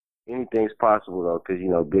anything's possible though, because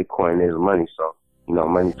Bitcoin is money, so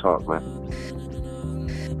money talk, man.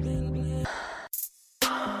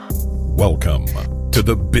 Welcome to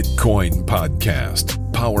the Bitcoin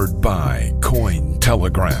Podcast, powered by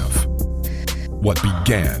Cointelegraph. What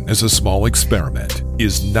began as a small experiment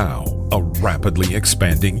is now a rapidly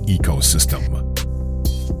expanding ecosystem.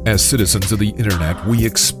 As citizens of the internet, we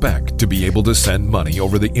expect to be able to send money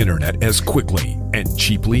over the internet as quickly and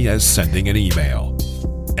cheaply as sending an email.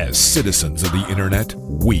 As citizens of the internet,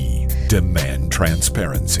 we demand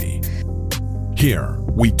transparency. Here,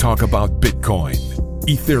 we talk about Bitcoin,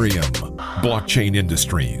 Ethereum, blockchain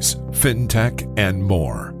industries, fintech, and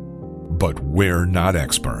more. But we're not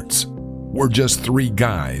experts. We're just three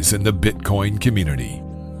guys in the Bitcoin community,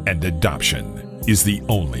 and adoption is the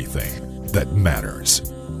only thing that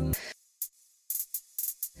matters.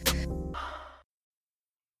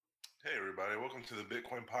 Hey everybody, welcome to the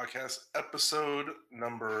Bitcoin Podcast, episode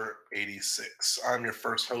number 86. I'm your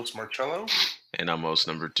first host, Marcello. And I'm host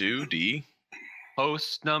number 2, D.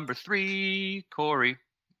 Host number 3, Corey.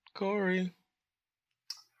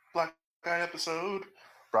 Black Guy episode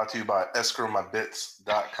brought to you by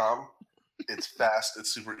escrowmybits.com. It's fast, it's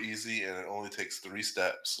super easy, and it only takes 3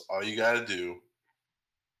 steps. All you got to do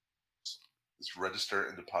is register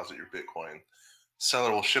and deposit your Bitcoin.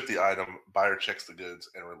 Seller will ship the item, buyer checks the goods,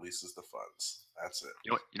 and releases the funds. That's it.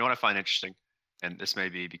 You know what I find interesting, and this may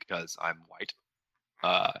be because I'm white,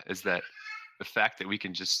 is that the fact that we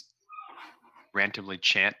can just randomly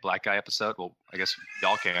chant Black Guy episode. Well, I guess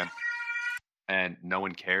y'all can, and no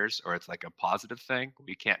one cares, or it's like a positive thing.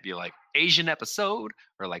 We can't be like Asian episode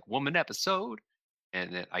or like woman episode,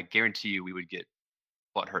 and then I guarantee you we would get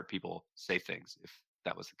butthurt people say things if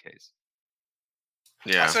that was the case.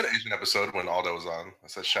 Yeah. I said Asian episode when Aldo was on. I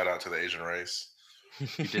said shout out to the Asian race.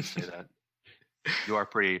 You did say that. You are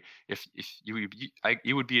pretty. If you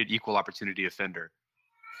would be an equal opportunity offender.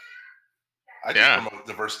 I just promote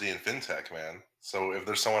diversity in fintech, man. So if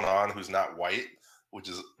there's someone on who's not white, which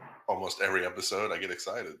is almost every episode, I get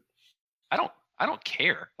excited. I don't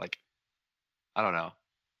care. Like, I don't know.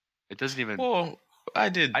 It doesn't even. Well, I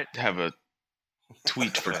did have a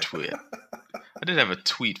tweet for Twit. I did have a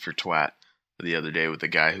tweet for Twat the other day with a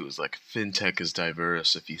guy who was like, "Fintech is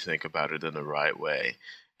diverse if you think about it in the right way."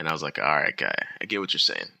 And I was like, "All right, guy, I get what you're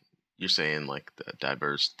saying. You're saying like the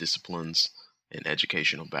diverse disciplines and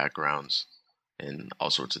educational backgrounds and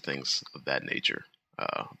all sorts of things of that nature.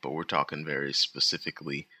 But we're talking very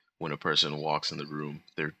specifically when a person walks in the room,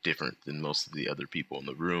 they're different than most of the other people in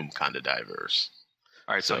the room, kind of diverse."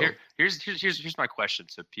 All right, so here's my question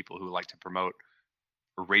to people who like to promote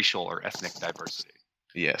racial or ethnic diversity.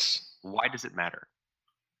 Yes. Why does it matter?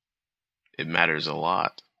 It matters a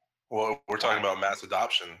lot. Well, we're talking about mass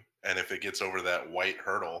adoption, and if it gets over that white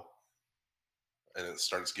hurdle, and it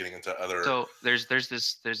starts getting into other. So there's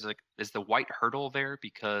the white hurdle there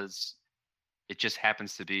because it just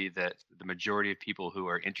happens to be that the majority of people who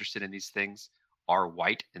are interested in these things are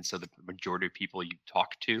white, and so the majority of people you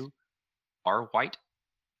talk to are white.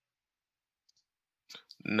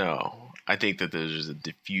 No, I think that there's a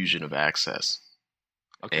diffusion of access.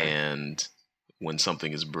 Okay. And when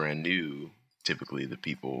something is brand new, typically the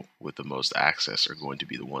people with the most access are going to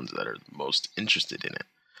be the ones that are most interested in it.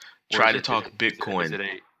 Try to talk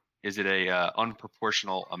Bitcoin. Is it a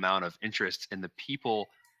unproportional amount of interest in the people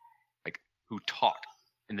like who talk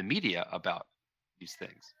in the media about these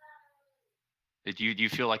things? Do you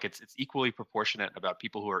feel like it's equally proportionate about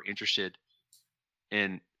people who are interested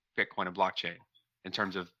in Bitcoin and blockchain in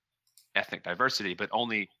terms of ethnic diversity, but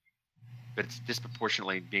it's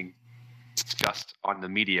disproportionately being discussed on the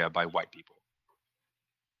media by white people?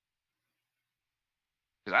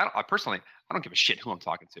 Because I personally don't give a shit who I'm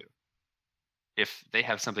talking to. If they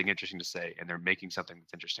have something interesting to say and they're making something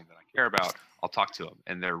that's interesting that I care about, I'll talk to them.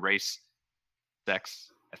 And their race,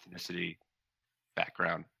 sex, ethnicity,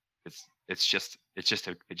 background, it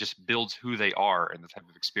just builds who they are and the type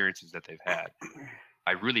of experiences that they've had.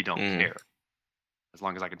 I really don't care as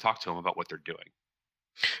long as I can talk to them about what they're doing.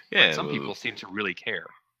 Yeah, but some people seem to really care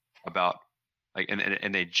about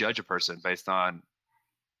and they judge a person based on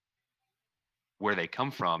where they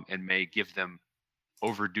come from and may give them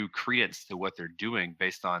overdue credence to what they're doing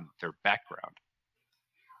based on their background.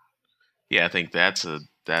 Yeah, I think that's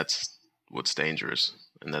what's dangerous,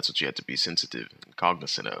 and that's what you have to be sensitive and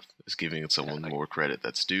cognizant of, is giving someone more credit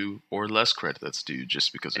that's due or less credit that's due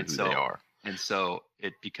just because of who they are. And so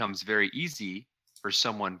it becomes very easy for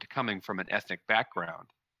someone coming from an ethnic background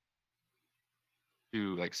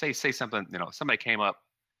to like say something, somebody came up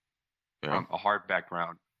from a hard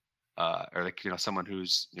background, or someone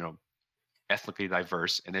who's, ethnically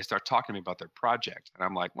diverse, and they start talking to me about their project, and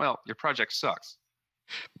I'm like, well, your project sucks,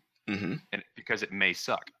 Mm-hmm. and because it may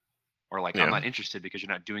suck, or like I'm Yeah. not interested because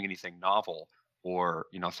you're not doing anything novel, or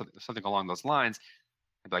something along those lines.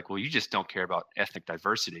 I'd be like, well, you just don't care about ethnic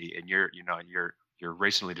diversity, and you're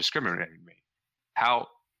racially discriminating me. How,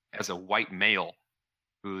 as a white male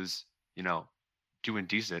who's doing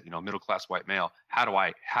decent, middle class white male, how do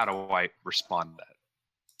I respond to that?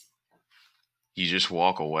 You just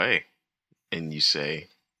walk away and you say,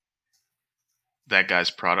 that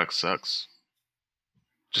guy's product sucks.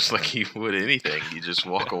 Just like you would anything. You just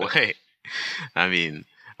walk away. I mean,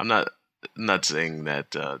 I'm not saying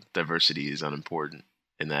that diversity is unimportant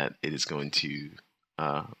and that it is going to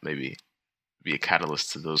maybe be a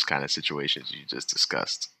catalyst to those kind of situations you just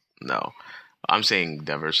discussed. No, I'm saying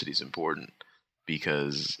diversity is important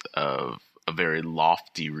because of a very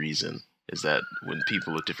lofty reason. Is that when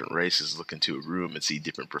people of different races look into a room and see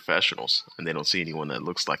different professionals and they don't see anyone that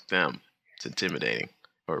looks like them, it's intimidating.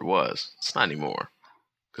 Or it was. It's not anymore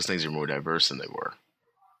because things are more diverse than they were.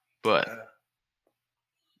 But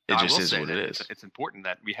it Now, I just will is say what that it is. it's important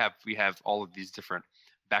that we have all of these different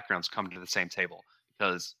backgrounds come to the same table,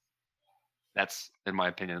 because that's, in my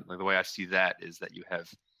opinion, like the way I see that is that you have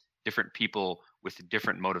different people with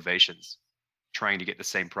different motivations trying to get the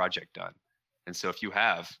same project done. And so if you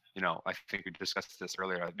have, I think we discussed this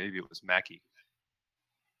earlier, maybe it was Mackie,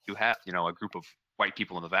 you have, a group of white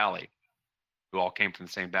people in the Valley who all came from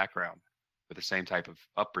the same background with the same type of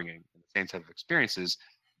upbringing and the same type of experiences.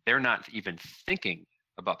 They're not even thinking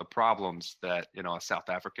about the problems that, a South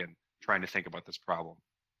African trying to think about this problem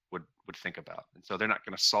would think about. And so they're not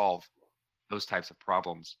going to solve those types of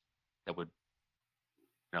problems that would,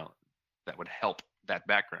 that would help that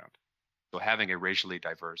background. So having a racially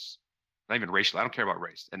diverse, not even racial, I don't care about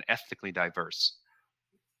race, an ethnically diverse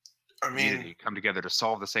community come together to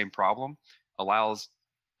solve the same problem allows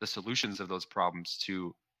the solutions of those problems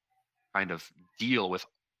to kind of deal with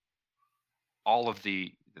all of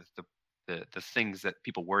the things that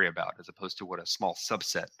people worry about, as opposed to what a small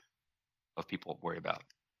subset of people worry about.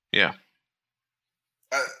 Yeah.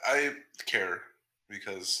 I care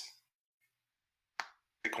because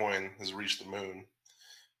Bitcoin has reached the moon,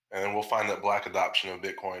 and then we'll find that black adoption of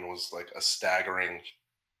Bitcoin was like a staggering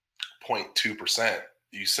 0.2%.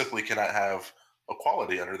 You simply cannot have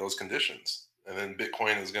equality under those conditions. And then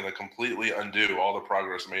Bitcoin is going to completely undo all the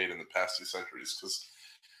progress made in the past 2 centuries because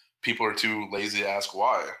people are too lazy to ask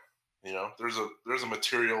why. There's a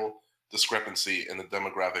material discrepancy in the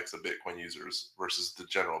demographics of Bitcoin users versus the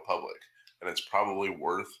general public, and it's probably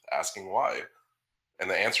worth asking why. And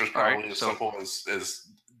the answer is probably as simple as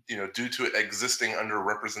due to existing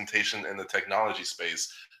underrepresentation in the technology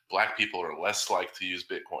space, Black people are less likely to use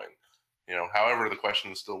Bitcoin. However, the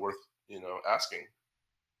question is still worth asking.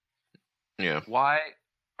 Yeah. Why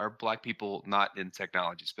are Black people not in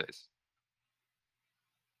technology space?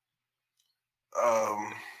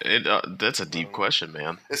 That's a deep question,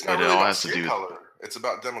 man. It's not but really it all about has to skin do color. It's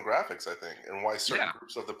about demographics, I think, and why certain Yeah.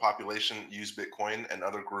 groups of the population use Bitcoin and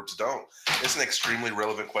other groups don't. It's an extremely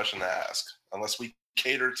relevant question to ask, unless we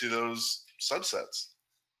cater to those subsets.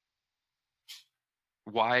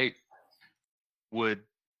 Why would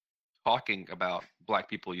talking about Black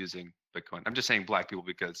people using Bitcoin, I'm just saying Black people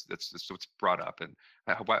because that's what's brought up, and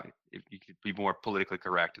why, if you could be more politically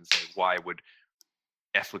correct and say, why would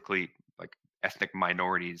ethnic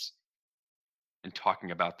minorities in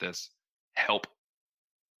talking about this help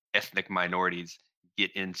ethnic minorities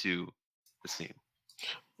get into the scene?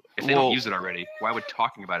 If they don't use it already, why would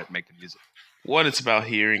talking about it make them use it? One, it's about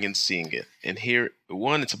hearing and seeing it, and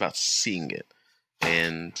it's about seeing it,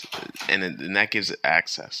 and that gives it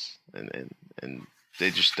access, and they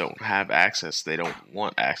just don't have access. They don't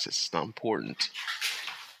want access. It's not important.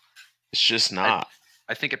 It's just not.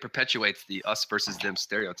 I think it perpetuates the us versus them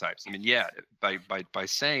stereotypes. I mean, yeah, by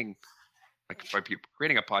saying, like, by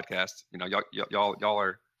creating a podcast, y'all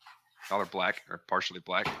are Black or partially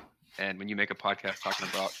Black, and when you make a podcast talking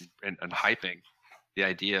about and hyping the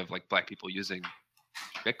idea of like Black people using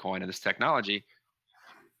Bitcoin and this technology,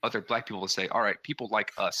 other Black people will say, all right, people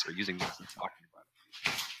like us are using this and talking about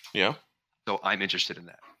it. Yeah. So I'm interested in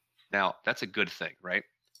that. Now, that's a good thing, right?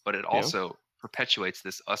 But it also perpetuates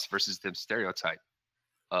this us versus them stereotype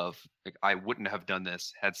of, like, I wouldn't have done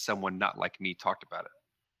this had someone not like me talked about it.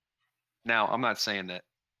 Now, I'm not saying that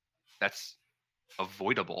that's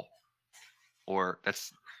avoidable or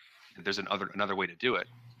there's another way to do it,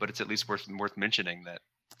 but it's at least worth mentioning that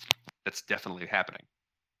that's definitely happening.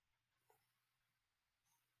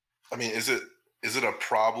 I mean, is it a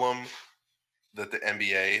problem that the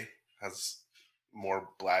NBA has more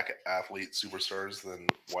Black athlete superstars than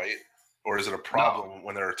white? Or is it a problem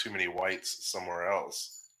when there are too many whites somewhere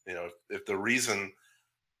else? You know, if the reason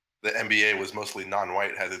the NBA was mostly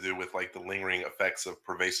non-white had to do with like the lingering effects of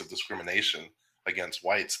pervasive discrimination against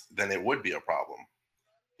whites, then it would be a problem.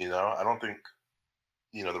 You know, I don't think,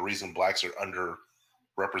 you know, the reason blacks are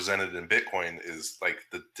underrepresented in Bitcoin is like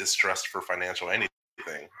the distrust for financial anything.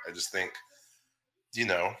 I just think, you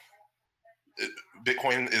know,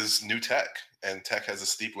 Bitcoin is new tech, and tech has a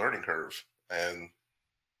steep learning curve. And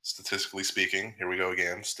statistically speaking, here we go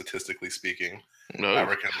again, statistically speaking,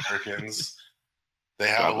 African Americans, they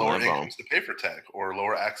have a lower incomes to pay for tech, or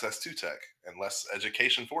lower access to tech, and less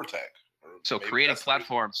education for tech. So creating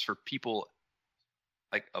platforms for people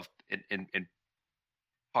like in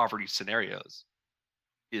poverty scenarios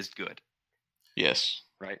is good. Yes.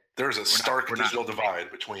 Right. There's a stark digital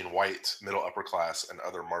divide between white, middle, upper class, and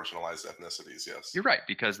other marginalized ethnicities. Yes, you're right,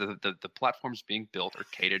 because the platforms being built are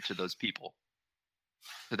catered to those people,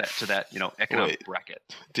 to that economic bracket.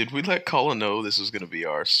 Did we let Colin know this was going to be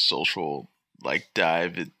our social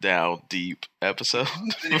dive it down deep episode?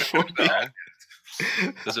 Before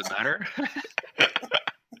Does it matter?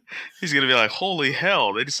 He's going to be like, holy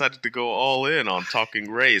hell, they decided to go all in on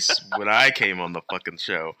talking race when I came on the fucking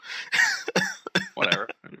show. Whatever.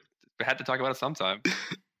 We had to talk about it sometime.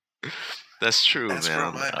 That's true, man.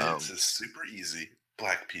 From my bits is super easy.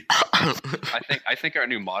 Black people. I think our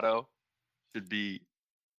new motto should be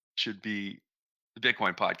the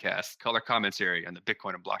Bitcoin podcast, color commentary on the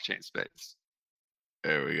Bitcoin and blockchain space.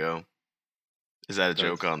 There we go. Is that a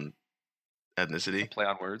joke on ethnicity? Play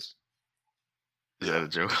on words. Is that a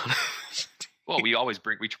joke on ethnicity? Well, we always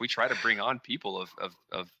we try to bring on people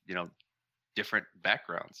of different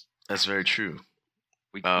backgrounds. That's very true.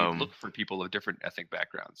 We look for people of different ethnic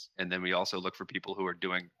backgrounds, and then we also look for people who are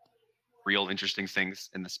doing real interesting things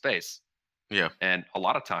in the space. Yeah. And a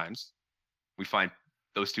lot of times, we find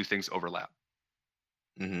those two things overlap.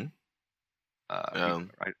 Mm-hmm.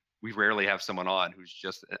 We rarely have someone on who's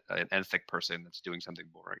just an ethnic person that's doing something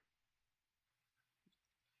boring.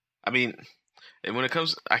 I mean, and when it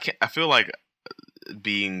comes, I feel like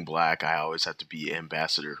being black, I always have to be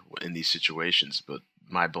ambassador in these situations, but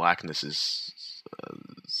my blackness is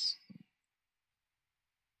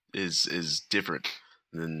different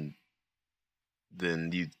than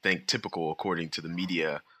you think typical according to the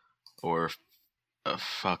media or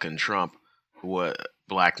fucking Trump. What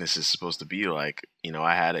blackness is supposed to be like. You know,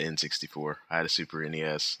 I had an N64, I had a Super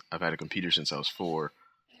NES, I've had a computer since I was 4.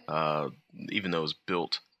 Even though it was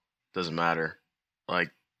built, doesn't matter.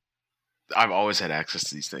 Like, I've always had access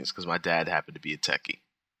to these things because my dad happened to be a techie.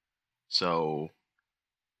 So,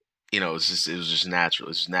 you know, it was just natural.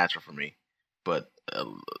 It's just natural for me. But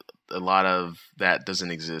a lot of that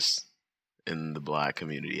doesn't exist in the black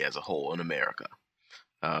community as a whole in America.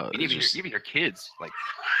 Even your kids, like,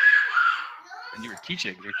 when you were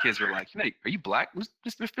teaching, your kids were like, "Hey, are you black,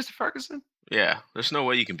 Mr. Ferguson?" Yeah, there's no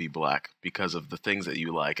way you can be black because of the things that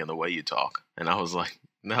you like and the way you talk. And I was like,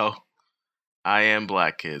 no, I am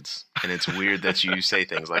black, kids. And it's weird that you say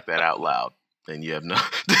things like that out loud. And you have no...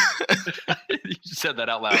 You said that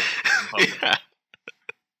out loud. Yeah.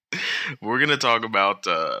 We're going to talk about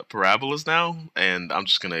parabolas now. And I'm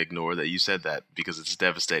just going to ignore that you said that because it's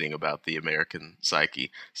devastating about the American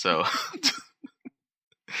psyche. So...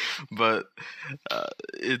 But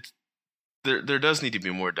there does need to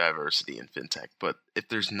be more diversity in fintech. But if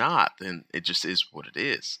there's not, then it just is what it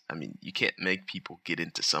is. I mean, you can't make people get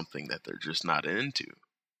into something that they're just not into.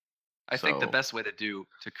 I think the best way to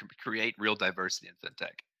create real diversity in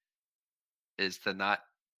fintech is to not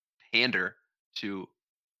pander to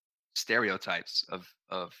stereotypes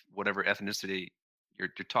of whatever ethnicity you're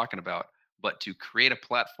talking about, but to create a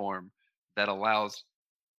platform that allows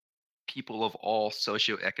people of all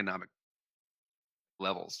socioeconomic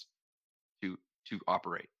levels to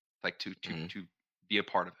operate, like to be a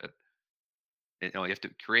part of it. You know, you have to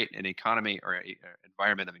create an economy or an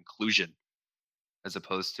environment of inclusion as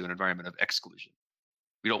opposed to an environment of exclusion.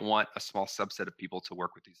 We don't want a small subset of people to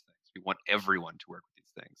work with these things. We want everyone to work with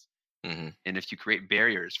these things. Mm-hmm. And if you create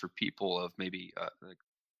barriers for people of maybe like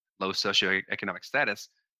low socioeconomic status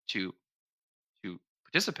to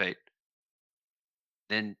participate,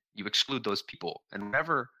 then you exclude those people. And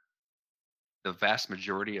wherever the vast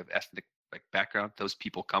majority of ethnic background those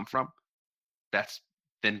people come from, that's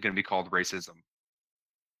then going to be called racism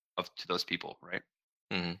to those people, right?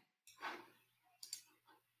 Mm-hmm.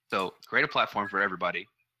 So create a platform for everybody,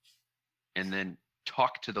 and then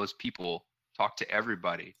talk to those people, talk to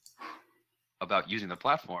everybody about using the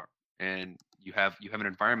platform, and you have an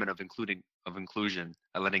environment of inclusion,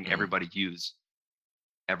 and letting everybody use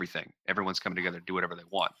everything. Everyone's coming together to do whatever they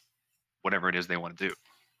want, whatever it is they want to do.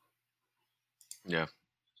 Yeah.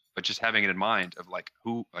 But just having it in mind of like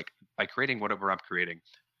who, like by creating whatever I'm creating,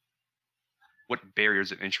 what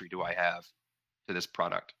barriers of entry do I have to this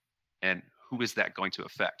product, and who is that going to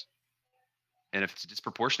affect? And if it's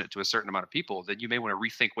disproportionate to a certain amount of people, then you may want to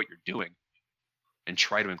rethink what you're doing and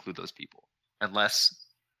try to include those people, unless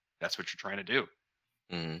that's what you're trying to do.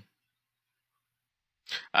 Mm-hmm.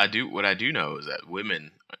 What I do know is that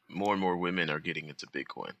more and more women are getting into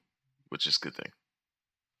Bitcoin, which is a good thing.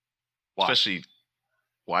 Why? Especially,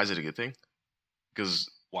 why is it a good thing? Because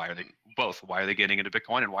why are they getting into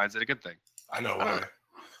Bitcoin, and why is it a good thing? I know why.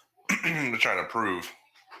 They're trying to prove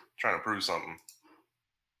something.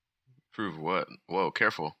 Prove what? Whoa,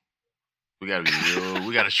 careful. We gotta be real.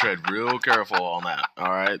 We gotta tread real careful on that.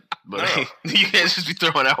 All right, but No. you can't just be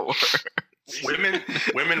throwing out words.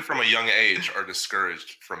 Women from a young age are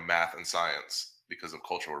discouraged from math and science because of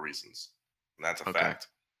cultural reasons, and that's a fact.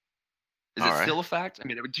 Is it still a fact? I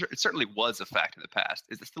mean, it certainly was a fact in the past.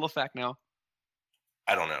 Is it still a fact now?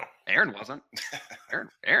 I don't know. Erin wasn't.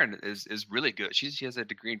 Erin is really good. She has a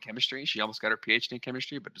degree in chemistry. She almost got her PhD in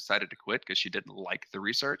chemistry, but decided to quit because she didn't like the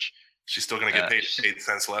research. She's still going to get paid 8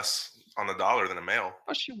 cents less on the dollar than a male.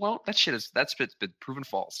 No, she won't. That's been proven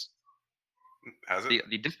false. Has it?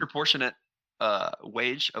 The disproportionate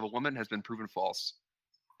wage of a woman has been proven false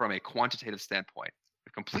from a quantitative standpoint,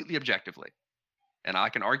 completely objectively. And I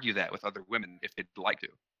can argue that with other women if they'd like to.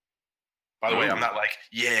 By the way, I'm not like,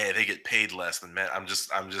 yeah, they get paid less than men. I'm just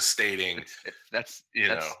stating that's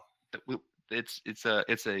a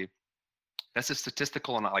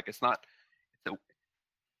statistical, and like it's not.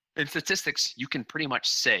 In statistics, you can pretty much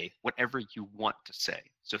say whatever you want to say.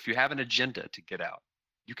 So if you have an agenda to get out,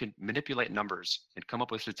 you can manipulate numbers and come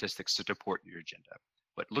up with statistics to support your agenda.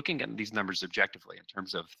 But looking at these numbers objectively, in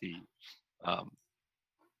terms of the,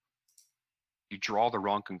 you draw the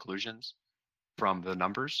wrong conclusions from the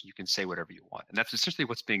numbers, you can say whatever you want. And that's essentially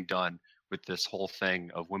what's being done with this whole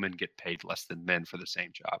thing of women get paid less than men for the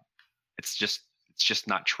same job. It's just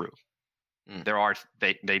not true.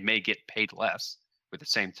 They may get paid less with the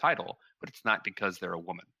same title, but it's not because they're a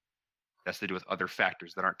woman. It has to do with other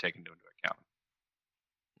factors that aren't taken into account.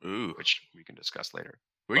 Ooh. Which we can discuss later.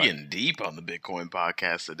 We're getting deep on the Bitcoin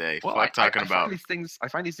podcast today. Well, I find these things. I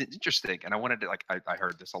find these interesting, and I wanted to I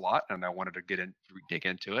heard this a lot, and I wanted to dig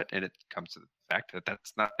into it. And it comes to the fact that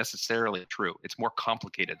that's not necessarily true. It's more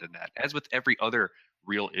complicated than that. As with every other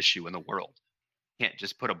real issue in the world, you can't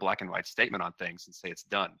just put a black and white statement on things and say it's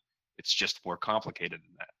done. It's just more complicated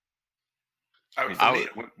than that.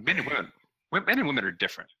 Men and women are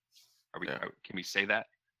different. Can we say that?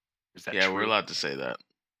 Is that true? We're allowed to say that.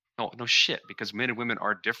 No shit, because men and women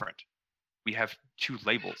are different. We have two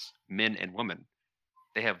labels, men and women.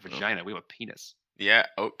 They have vagina. We have a penis. Yeah.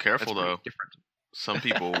 Oh, careful though. Different. Some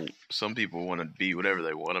people want to be whatever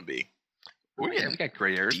they want to be. We got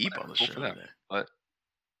gray areas. Deep on the show today. But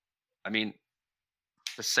I mean,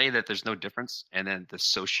 to say that there's no difference, and then the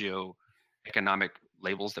socio-economic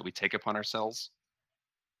labels that we take upon ourselves,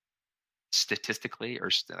 statistically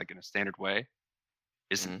or like in a standard way,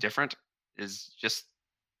 isn't different. Is just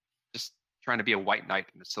trying to be a white knight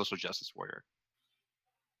and a social justice warrior.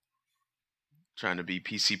 Trying to be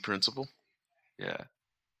PC principle. Yeah.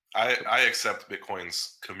 I accept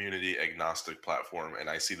Bitcoin's community agnostic platform, and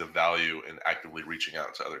I see the value in actively reaching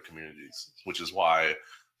out to other communities, which is why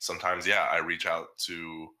sometimes, I reach out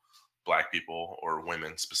to Black people or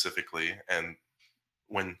women specifically. And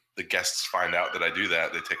when the guests find out that I do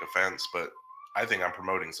that, they take offense. But I think I'm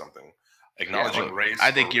promoting something. Acknowledging race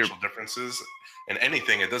or racial differences and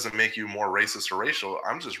anything, it doesn't make you more racist or racial.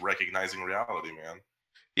 I'm just recognizing reality, man.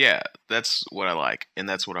 Yeah, that's what I like. And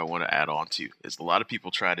that's what I want to add on to, is a lot of people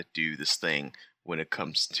try to do this thing when it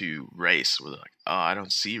comes to race, where they're like, oh, I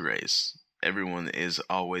don't see race. Everyone is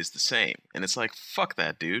always the same. And it's like, fuck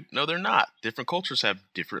that, dude. No, they're not. Different cultures have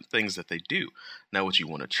different things that they do. Now, what you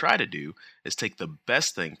want to try to do is take the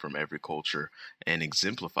best thing from every culture and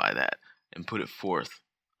exemplify that and put it forth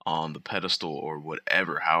on the pedestal or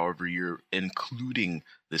whatever, however you're including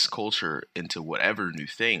this culture into whatever new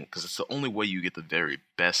thing, because it's the only way you get the very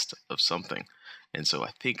best of something. And so I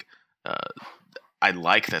think I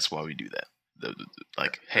like that's why we do that.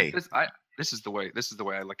 Hey, this is the way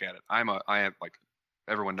I look at it. I am like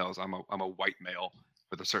everyone knows I'm a white male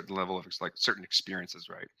with a certain level of like certain experiences,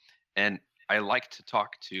 right? And I like to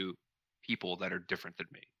talk to people that are different than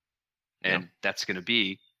me, and that's going to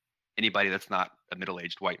be anybody that's not a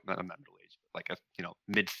middle-aged white, not middle-aged, but like a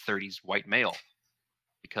mid-30s white male,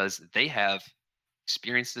 because they have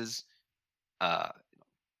experiences, a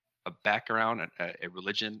background, a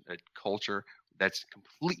religion, a culture that's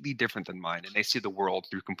completely different than mine, and they see the world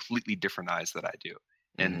through completely different eyes that I do.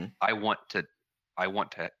 And I want to I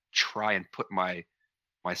want to try and put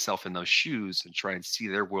myself in those shoes and try and see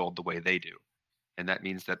their world the way they do. And that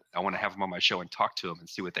means that I want to have them on my show and talk to them and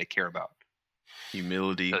see what they care about.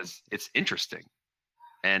 Humility. Because it's interesting.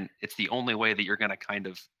 And it's the only way that you're going to kind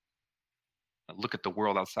of look at the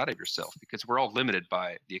world outside of yourself, because we're all limited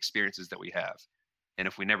by the experiences that we have. And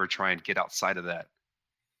if we never try and get outside of that,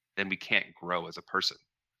 then we can't grow as a person.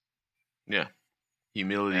 Yeah.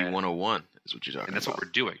 Humility 101 is what you're talking about. And that's what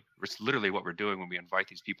we're doing. It's literally what we're doing when we invite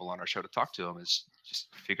these people on our show to talk to them, is just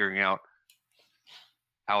figuring out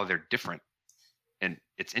how they're different. And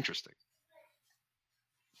it's interesting.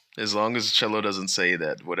 As long as Cello doesn't say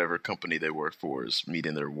that whatever company they work for is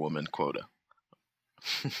meeting their woman quota.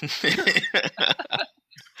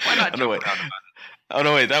 Why not joke around about it? Oh,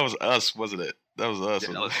 no, wait. That was us, wasn't it? That was us.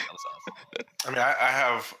 Yeah, that was us. I mean, I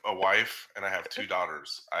have a wife and I have 2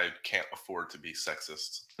 daughters. I can't afford to be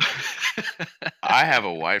sexist. I have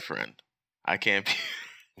a wife friend. I can't be.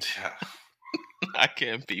 Yeah. I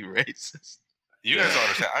can't be racist. You guys don't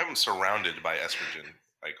understand. I'm surrounded by estrogen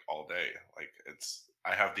like all day. Like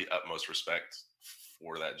I have the utmost respect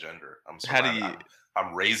for that gender.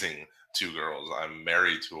 I'm raising 2 girls. I'm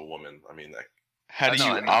married to a woman. I mean, how do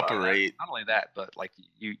you operate? Not only that, but like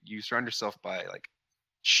you surround yourself by like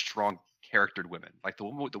strong charactered women. Like the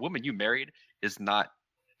woman you married is not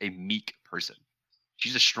a meek person.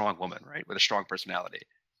 She's a strong woman, right? With a strong personality.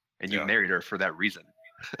 And you married her for that reason.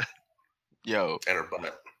 Yo. And her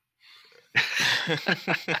butt.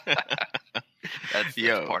 That's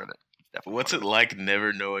part of it. What's it like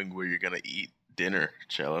never knowing where you're going to eat dinner,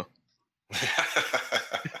 Cello?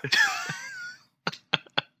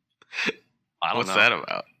 What's that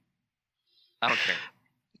about? I don't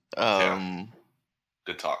care.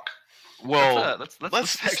 Good talk. Well,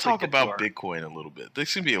 let's talk about Bitcoin a little bit. This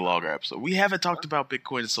is going to be a longer episode. We haven't talked about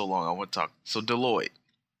Bitcoin in so long. I want to talk. So Deloitte.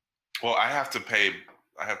 Well, I have to pay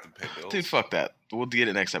bills. Dude, fuck that. We'll get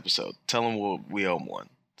it next episode. Tell them we owe them one.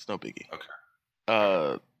 It's no biggie.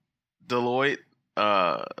 Okay. Deloitte,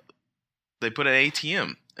 they put an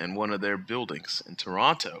ATM in one of their buildings in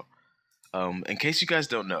Toronto. In case you guys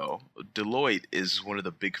don't know, Deloitte is one of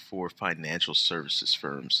the big 4 financial services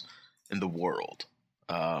firms in the world.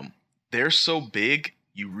 They're so big,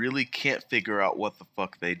 you really can't figure out what the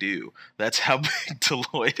fuck they do. That's how big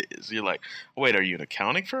Deloitte is. You're like, wait, are you an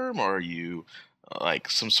accounting firm, or are you like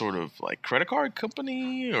some sort of like credit card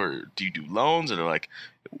company, or do you do loans? And they're like,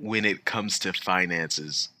 when it comes to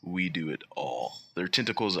finances, we do it all. Their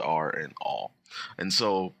tentacles are in all. And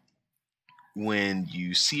so when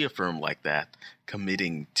you see a firm like that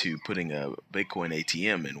committing to putting a Bitcoin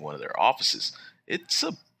ATM in one of their offices, it's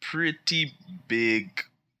a pretty big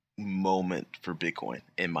moment for Bitcoin,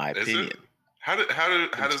 in my opinion. How does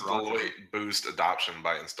Deloitte boost adoption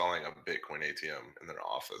by installing a Bitcoin ATM in their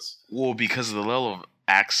office? Well, because of the level of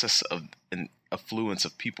access of and affluence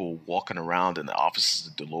of people walking around in the offices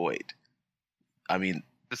of Deloitte. I mean,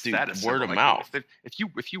 word of mouth.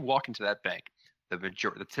 If you walk into that bank,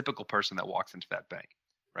 the typical person that walks into that bank,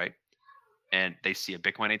 right, and they see a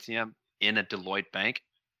Bitcoin ATM in a Deloitte bank,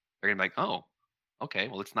 they're gonna be like, oh, okay,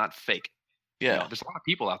 well, it's not fake. Yeah. You know, there's a lot of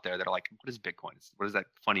people out there that are like, what is Bitcoin? What is that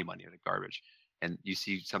funny money or the garbage? And you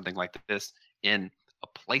see something like this in a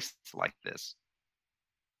place like this,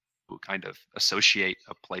 who kind of associate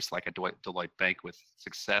a place like a Deloitte bank with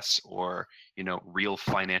success or, real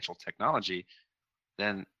financial technology,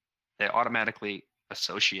 then they automatically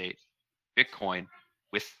associate Bitcoin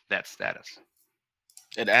with that status.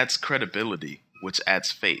 It adds credibility, which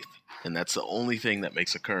adds faith. And that's the only thing that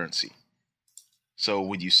makes a currency. So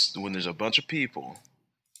when there's a bunch of people,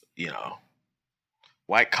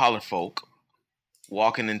 white collar folk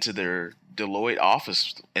walking into their Deloitte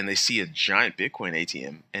office and they see a giant Bitcoin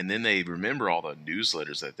ATM, and then they remember all the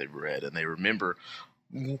newsletters that they've read, and they remember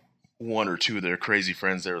one or two of their crazy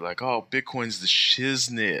friends that are like, oh, Bitcoin's the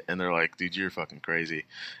shiznit, and they're like, dude, you're fucking crazy.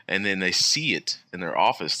 And then they see it in their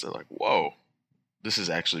office, they're like, whoa, this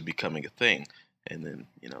is actually becoming a thing. And then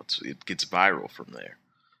it gets viral from there.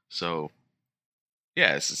 So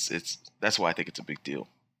yeah, it's that's why I think it's a big deal.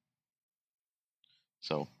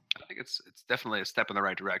 So I think it's definitely a step in the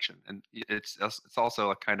right direction, and it's also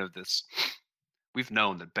a kind of this. We've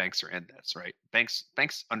known that banks are in this, right? Banks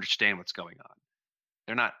understand what's going on.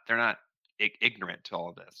 They're not ignorant to all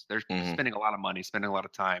of this. They're spending a lot of money, spending a lot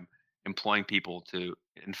of time employing people to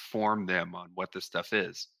inform them on what this stuff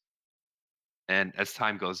is. And as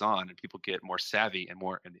time goes on and people get more savvy and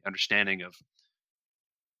the understanding of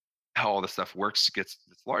how all this stuff works gets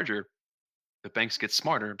larger, the banks get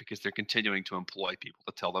smarter because they're continuing to employ people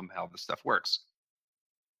to tell them how this stuff works.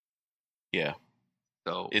 Yeah.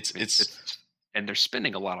 So it's and they're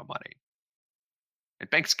spending a lot of money. and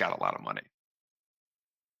banks got a lot of money.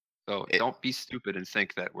 So don't be stupid and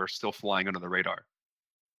think that we're still flying under the radar.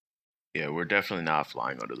 Yeah, we're definitely not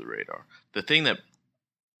flying under the radar. The thing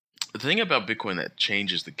about Bitcoin that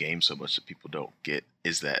changes the game so much that people don't get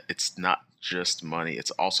is that it's not just money,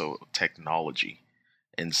 it's also technology.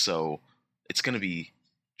 And so it's going to be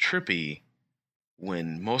trippy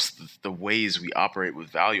when most of the ways we operate with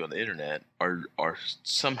value on the internet are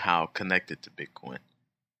somehow connected to Bitcoin.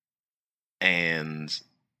 And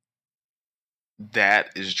that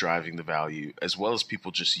is driving the value, as well as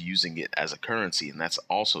people just using it as a currency, and that's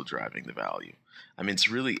also driving the value. I mean, it's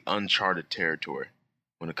really uncharted territory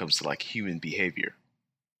when it comes to like human behavior.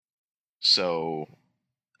 So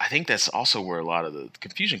I think that's also where a lot of the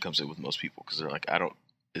confusion comes in with most people, because they're like,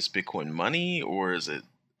 is Bitcoin money or is it,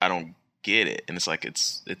 I don't get it. And it's like,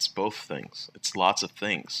 it's both things. It's lots of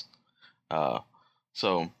things.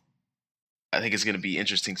 So I think it's going to be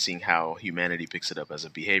interesting seeing how humanity picks it up as a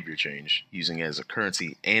behavior change, using it as a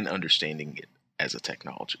currency and understanding it as a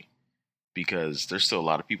technology. Because there's still a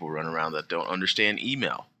lot of people running around that don't understand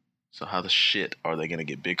email. So how the shit are they going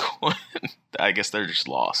to get Bitcoin? I guess they're just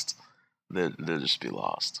lost. They'll just be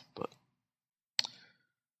lost.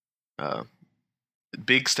 But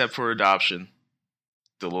big step for adoption.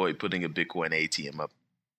 Deloitte putting a Bitcoin ATM up.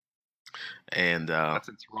 And that's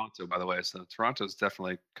in Toronto, by the way. So Toronto's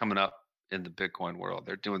definitely coming up in the Bitcoin world.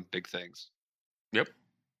 They're doing big things. Yep.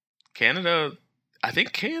 Canada, I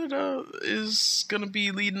think Canada is going to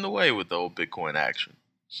be leading the way with the old Bitcoin action.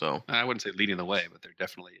 So I wouldn't say leading the way, but they're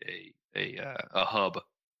definitely a hub,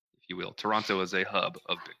 if you will. Toronto is a hub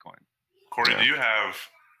of Bitcoin. Corey, do you have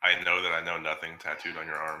I know that I know nothing tattooed on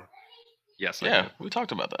your arm? Yes, yeah, we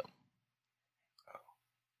talked about that.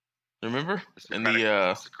 Remember? In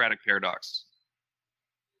the Socratic paradox.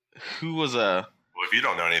 Who was Well, if you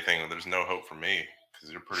don't know anything, there's no hope for me, because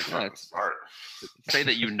you're pretty fucking smart. Say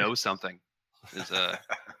that you know something is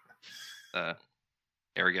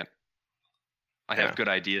arrogant. I have good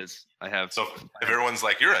ideas. So if everyone's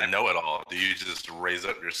like, you're a know-it-all, do you just raise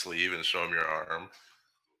up your sleeve and show them your arm?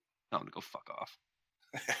 I'm going to go fuck off.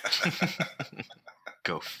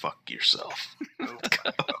 Go fuck yourself.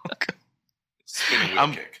 Spinning wheel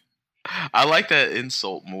kick. I like that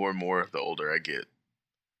insult more and more the older I get.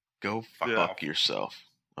 Go fuck yourself.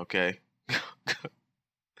 Okay?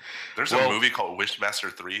 There's a movie called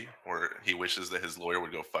Wishmaster 3 where he wishes that his lawyer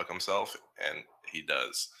would go fuck himself, and he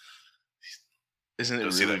does. Isn't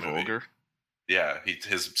it really vulgar? Yeah,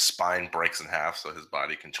 his spine breaks in half so his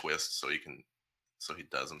body can twist, so he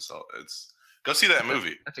does himself. Go see that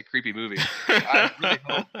movie. That's a creepy movie. I really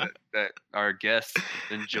hope that our guest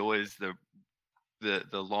enjoys the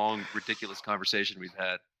long, ridiculous conversation we've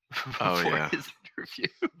had before his interview.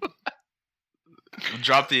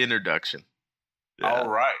 Drop the introduction. Yeah. All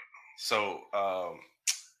right. So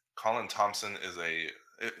Colin Thompson is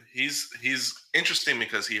he's interesting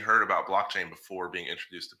because he heard about blockchain before being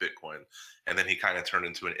introduced to Bitcoin, and then he kind of turned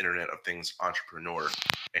into an Internet of Things entrepreneur,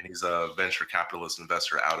 and he's a venture capitalist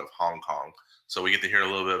investor out of Hong Kong. So we get to hear a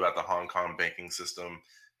little bit about the Hong Kong banking system,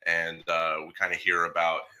 and we kind of hear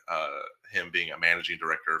about him being a managing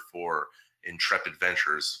director for Intrepid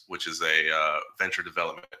Ventures, which is a venture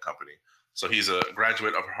development company. So he's a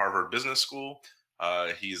graduate of Harvard Business School.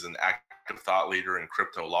 He's an active thought leader in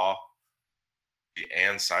crypto law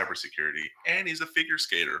and cybersecurity, and he's a figure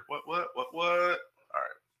skater. What? All right,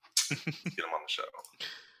 let's get him on the show.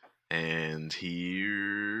 And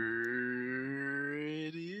here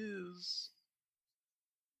it is.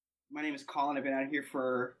 My name is Colin. I've been out here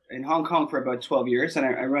in Hong Kong for about 12 years, and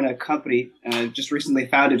I run a company just recently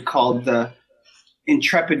founded called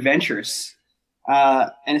Intrepid Ventures.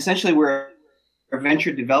 And essentially, we're a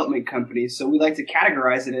venture development company, so we like to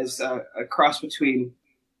categorize it as a cross between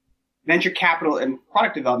venture capital and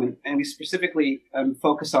product development, and we specifically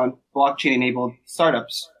focus on blockchain-enabled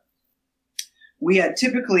startups. We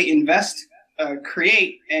typically invest,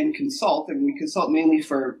 create, and consult, and we consult mainly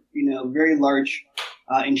for very large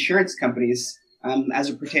insurance companies as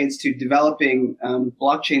it pertains to developing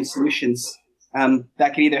blockchain solutions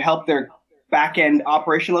that can either help their back-end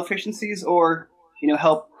operational efficiencies or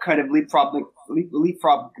help kind of leapfrog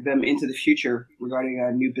them into the future regarding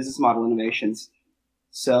new business model innovations.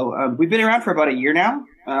 So we've been around for about a year now,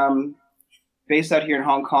 based out here in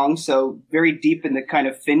Hong Kong, so very deep in the kind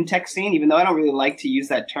of fintech scene, even though I don't really like to use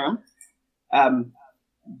that term.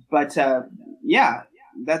 But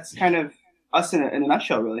that's kind of us in a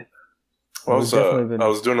nutshell, really. Well, I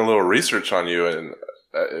was doing a little research on you, and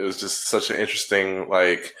it was just such an interesting,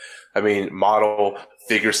 model,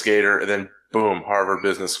 figure skater, and then boom, Harvard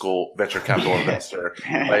Business School, venture capital investor.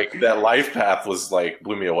 Like that life path was like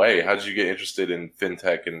blew me away. How did you get interested in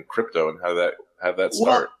fintech and crypto, and how that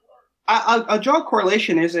start? Well, I'll draw a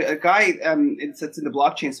correlation. There's a guy that's in the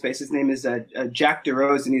blockchain space. His name is Jack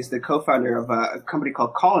DeRose, and he's the co-founder of a company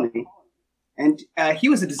called Colony. And he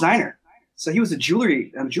was a designer. So he was a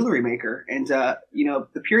jewelry maker. And,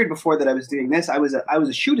 the period before that I was doing this, I was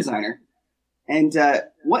a shoe designer. And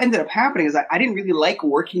what ended up happening is I didn't really like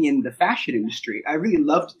working in the fashion industry. I really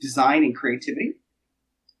loved design and creativity,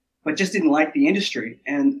 but just didn't like the industry.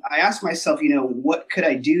 And I asked myself, what could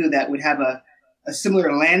I do that would have a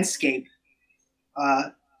similar landscape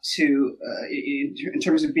in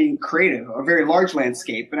terms of being creative, a very large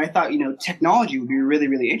landscape. And I thought, technology would be really,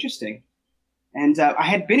 really interesting. And I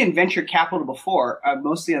had been in venture capital before,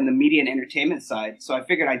 mostly on the media and entertainment side. So I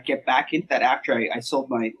figured I'd get back into that after I sold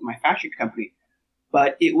my fashion company.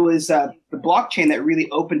 But it was the blockchain that really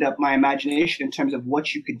opened up my imagination in terms of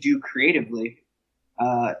what you could do creatively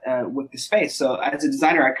with the space. So as a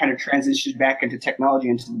designer, I kind of transitioned back into technology,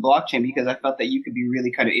 into the blockchain, because I felt that you could be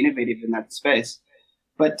really kind of innovative in that space.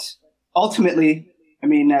 But ultimately,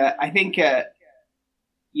 I think,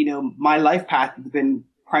 my life path has been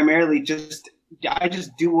primarily I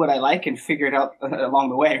just do what I like and figure it out along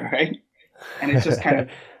the way, right? And it's just kind of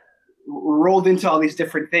rolled into all these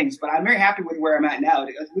different things. But I'm very happy with where I'm at now.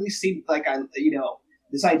 It really seemed like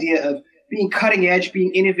this idea of being cutting edge,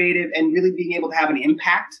 being innovative, and really being able to have an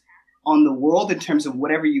impact on the world in terms of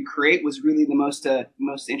whatever you create was really the most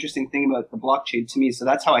interesting thing about the blockchain to me. So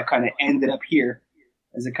that's how I kind of ended up here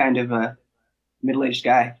as a kind of a middle-aged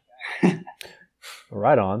guy.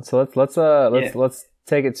 Right on. So let's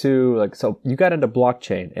take it to so you got into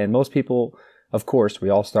blockchain, and most people, of course, we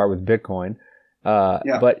all start with Bitcoin.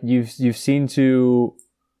 But you've seen to.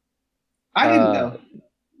 I didn't know.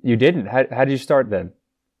 You didn't. How did you start then?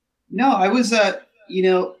 No, I was.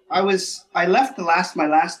 I left my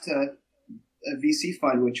last VC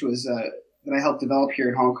fund, which was that I helped develop here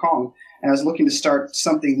in Hong Kong, and I was looking to start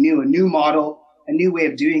something new, a new model, a new way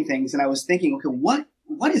of doing things, and I was thinking, okay,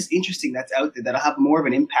 what is interesting that's out there that'll have more of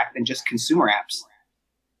an impact than just consumer apps?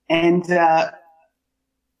 And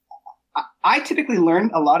I typically learn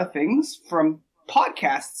a lot of things from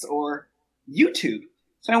podcasts or YouTube.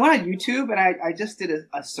 So I went on YouTube and I just did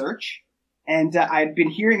a search, and I'd been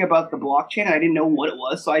hearing about the blockchain and I didn't know what it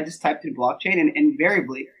was. So I just typed in blockchain, and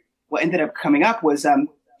invariably what ended up coming up was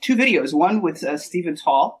two videos, one with Stephen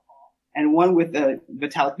Tall and one with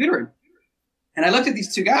Vitalik Buterin. And I looked at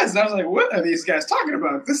these two guys and I was like, what are these guys talking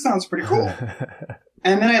about? This sounds pretty cool.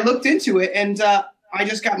 And then I looked into it, and I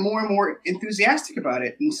just got more and more enthusiastic about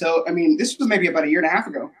it. And so, this was maybe about a year and a half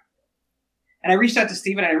ago. And I reached out to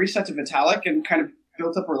Stephen and I reached out to Vitalik and kind of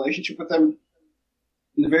built up a relationship with them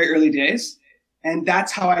in the very early days. And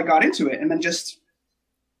that's how I got into it. And then just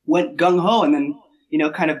went gung-ho and then,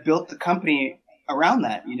 kind of built the company around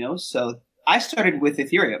that, So I started with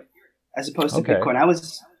Ethereum as opposed to Bitcoin.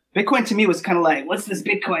 Bitcoin to me was kind of like, what's this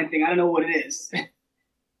Bitcoin thing? I don't know what it is.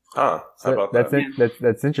 How about that?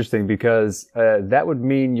 That's interesting, because that would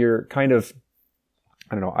mean you're kind of,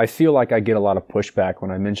 I don't know, I feel like I get a lot of pushback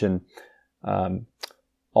when I mention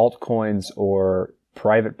altcoins or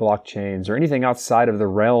private blockchains or anything outside of the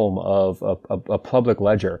realm of a public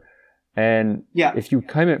ledger. And if you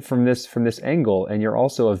come at from this angle, and you're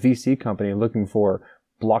also a VC company looking for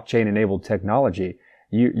blockchain enabled technology,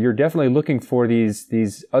 you're definitely looking for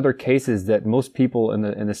these other cases that most people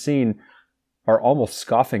in the scene are almost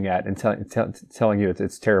scoffing at and telling you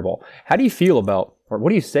it's terrible. How do you feel about, or what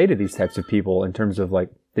do you say to these types of people in terms of like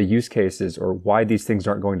the use cases or why these things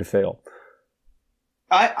aren't going to fail?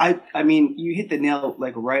 I mean, you hit the nail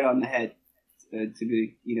like right on the head to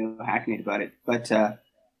be hackneyed about it. But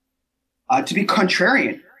to be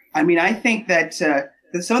contrarian, I think that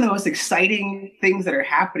some of the most exciting things that are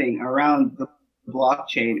happening around the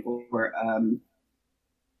blockchain or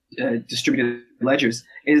distributed ledgers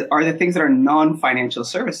are the things that are non-financial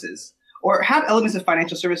services or have elements of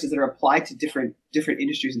financial services that are applied to different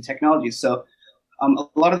industries and technologies. So a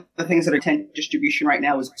lot of the things that are content distribution right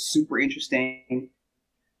now is super interesting.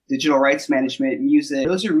 Digital rights management, music,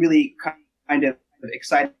 those are really kind of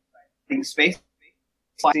exciting space.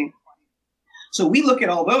 So we look at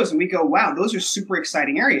all those and we go, wow, those are super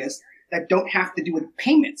exciting areas that don't have to do with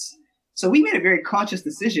payments. So we made a very conscious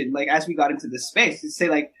decision, like as we got into this space, to say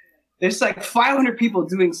like, there's like 500 people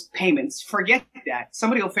doing payments. Forget that.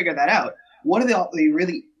 Somebody will figure that out. What are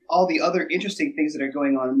all the other interesting things that are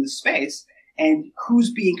going on in this space? And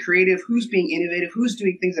who's being creative? Who's being innovative? Who's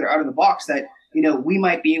doing things that are out of the box that, we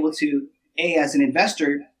might be able to, as an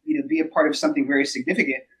investor, be a part of something very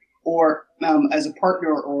significant, or as a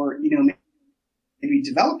partner, or, maybe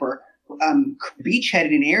developer, beachhead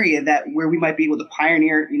in an area where we might be able to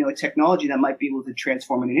pioneer, a technology that might be able to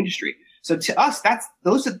transform an industry. So to us, that's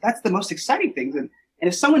the most exciting things. And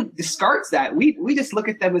if someone discards that, we just look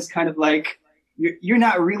at them as kind of like, you're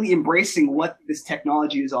not really embracing what this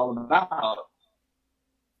technology is all about.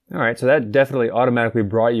 All right, so that definitely automatically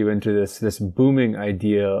brought you into this booming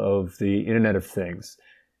idea of the Internet of Things.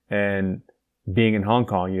 And being in Hong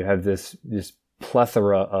Kong, you have this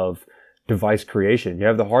plethora of device creation. You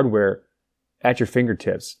have the hardware at your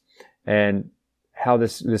fingertips. And how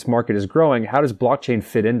this market is growing, how does blockchain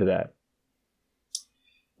fit into that?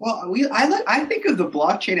 Well, I think of the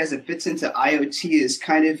blockchain as it fits into IoT as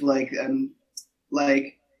kind of like a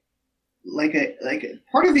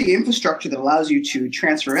part of the infrastructure that allows you to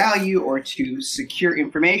transfer value or to secure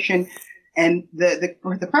information. And the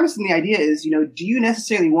premise and the idea is, do you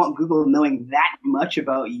necessarily want Google knowing that much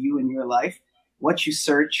about you and your life, what you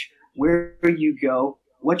search, where you go,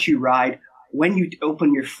 what you ride, when you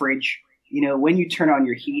open your fridge, when you turn on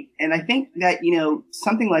your heat? And I think that,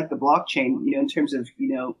 something like the blockchain, in terms of,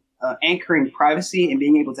 anchoring privacy and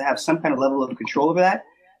being able to have some kind of level of control over that,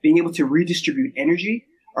 being able to redistribute energy,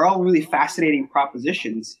 are all really fascinating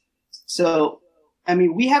propositions. So, I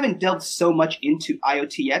mean, we haven't delved so much into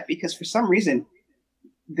IoT yet because for some reason,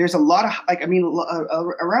 there's a lot of,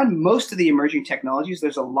 around most of the emerging technologies,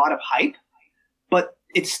 there's a lot of hype, but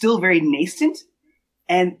it's still very nascent.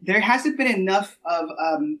 And there hasn't been enough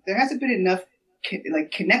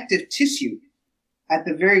connective tissue at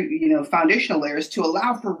the very, foundational layers to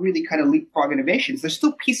allow for really kind of leapfrog innovations. There's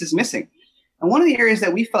still pieces missing. And one of the areas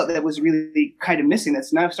that we felt that was really kind of missing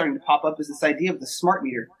that's now starting to pop up is this idea of the smart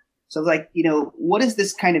meter. So what is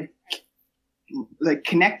this kind of like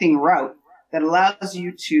connecting route that allows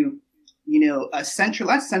you to, not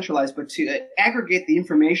centralized, but to aggregate the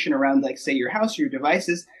information around, like, say, your house or your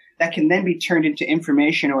devices that can then be turned into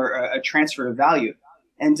information or a transfer of value.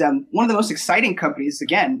 And one of the most exciting companies,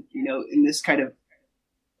 again, in this kind of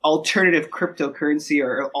alternative cryptocurrency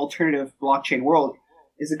or alternative blockchain world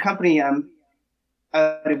is a company out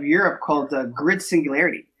of Europe called Grid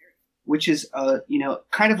Singularity, which is,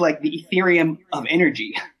 kind of like the Ethereum of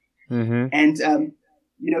energy. Mm-hmm. And,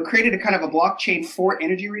 created a kind of a blockchain for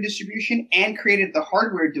energy redistribution and created the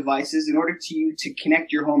hardware devices in order to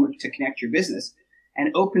connect your home or to connect your business,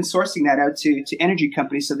 and open sourcing that out to energy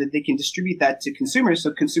companies so that they can distribute that to consumers,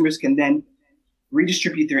 so consumers can then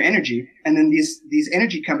redistribute their energy. And then these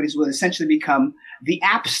energy companies will essentially become the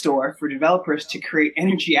app store for developers to create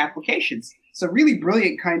energy applications. So really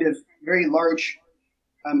brilliant, kind of very large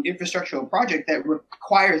infrastructural project that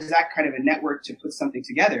requires that kind of a network to put something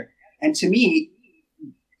together. And to me,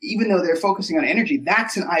 even though they're focusing on energy,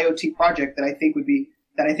 that's an IoT project that I think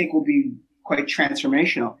will be quite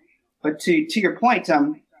transformational. But to your point,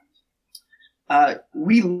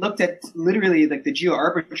 we looked at literally like the geo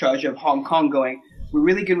arbitrage of Hong Kong going, we're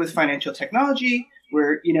really good with financial technology.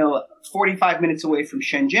 We're, 45 minutes away from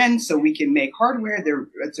Shenzhen, so we can make hardware.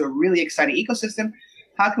 It's a really exciting ecosystem.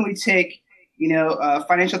 How can we take,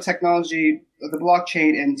 financial technology, the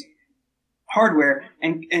blockchain and hardware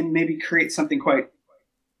and maybe create something quite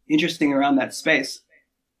interesting around that space?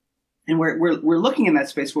 And we're looking in that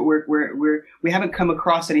space, but we haven't come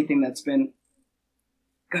across anything that's been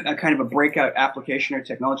a kind of a breakout application or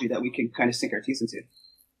technology that we can kind of sink our teeth into.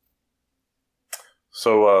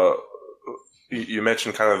 So you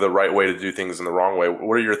mentioned kind of the right way to do things and the wrong way.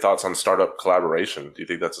 What are your thoughts on startup collaboration? Do you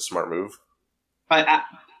think that's a smart move?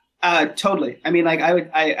 Totally. I mean, like I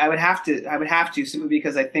would have to simply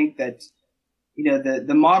because I think that,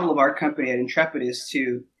 the model of our company at Intrepid is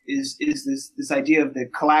this idea of the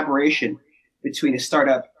collaboration between a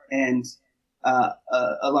startup and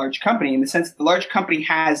a large company, in the sense that the large company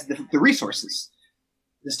has the resources.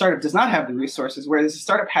 The startup does not have the resources, whereas the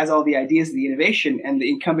startup has all the ideas and the innovation, and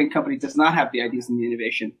the incumbent company does not have the ideas and the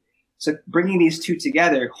innovation. So bringing these two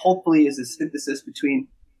together, hopefully, is a synthesis between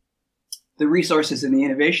the resources and the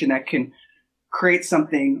innovation that can create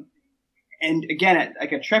something. And again,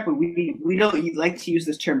 at Intrepid, we don't like to use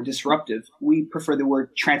this term disruptive. We prefer the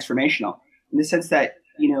word transformational, in the sense that,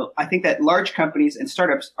 I think that large companies and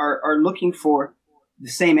startups are looking for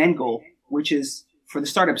the same end goal, which is for the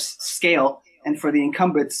startups scale and for the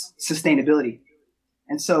incumbents sustainability.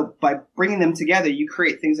 And so by bringing them together, you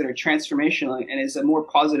create things that are transformational and is a more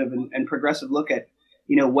positive and progressive look at,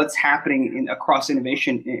 what's happening across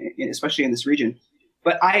innovation, especially in this region.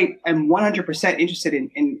 But I am 100% interested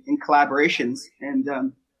in collaborations,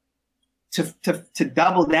 and to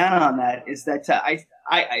double down on that is that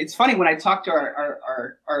it's funny when I talk to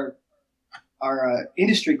our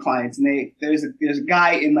industry clients, and there's a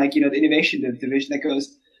guy in the innovation division that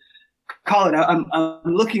goes, Colin, I'm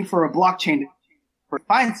looking for a blockchain to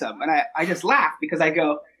find some. And I just laugh because I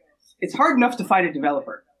go, it's hard enough to find a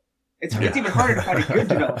developer. It's even harder to find a good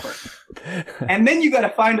developer. And then you got to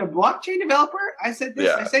find a blockchain developer. I say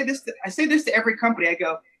this to every company. I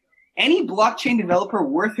go, any blockchain developer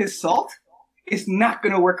worth his salt is not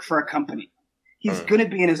going to work for a company. He's going to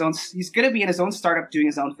be in his own startup doing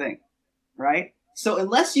his own thing, right? So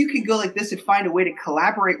unless you can go like this and find a way to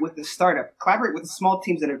collaborate with the startup, collaborate with the small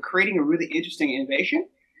teams that are creating a really interesting innovation,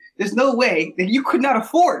 there's no way that you could not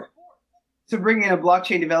afford to bring in a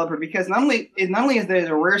blockchain developer, because not only is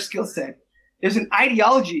there a rare skill set, there's an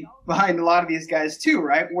ideology behind a lot of these guys too,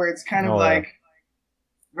 right? Where it's kind of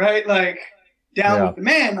down with the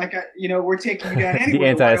man, we're taking you down anyway. The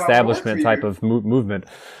anti-establishment type of movement.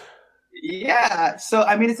 Yeah. So,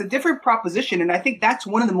 I mean, it's a different proposition. And I think that's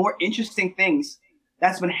one of the more interesting things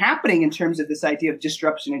that's been happening in terms of this idea of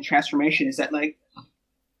disruption and transformation, is that like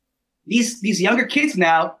these younger kids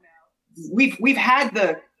now, we've had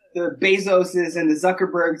the Bezoses and the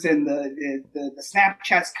Zuckerbergs and the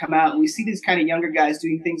Snapchats come out, and we see these kind of younger guys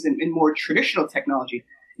doing things in more traditional technology.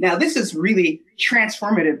 Now, this is really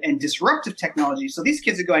transformative and disruptive technology. So these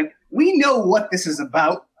kids are going, we know what this is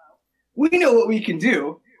about. We know what we can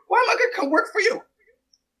do. Why am I going to come work for you?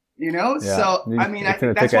 Yeah. So, I mean, I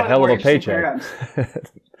think that's one of the more interesting paradigms.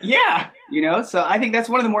 Yeah. So I think that's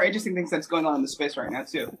one of the more interesting things that's going on in the space right now,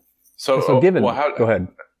 too. So given, go ahead.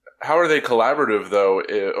 How are they collaborative, though?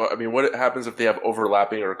 I mean, what happens if they have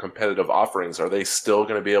overlapping or competitive offerings? Are they still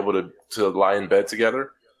going to be able to lie in bed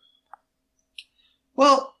together?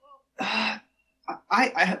 Well,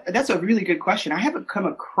 I that's a really good question. I haven't come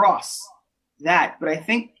across that, but I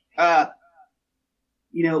think,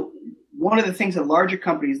 one of the things that larger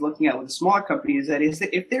companies looking at with a smaller company is that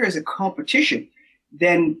if there is a competition,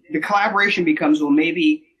 then the collaboration becomes, well,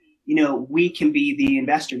 maybe we can be the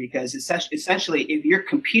investor, because essentially, if you're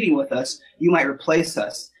competing with us, you might replace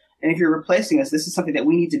us. And if you're replacing us, this is something that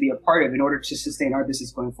we need to be a part of in order to sustain our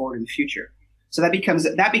business going forward in the future. So that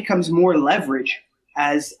becomes more leverage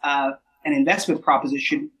as an investment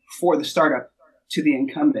proposition for the startup to the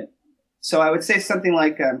incumbent. So I would say something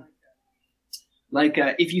like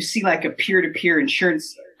if you see like a peer-to-peer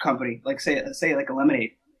insurance company, like say like a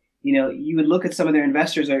Lemonade, you would look at some of their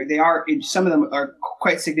investors. Some of them are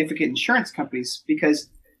quite significant insurance companies, because,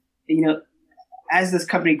 as this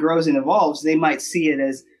company grows and evolves, they might see it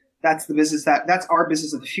as that's the business that's our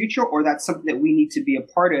business of the future, or that's something that we need to be a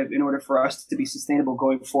part of in order for us to be sustainable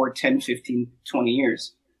going forward 10, 15, 20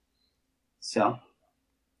 years. So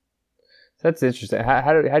that's interesting.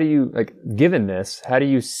 How do you, like, given this, how do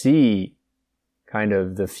you see kind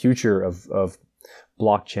of the future of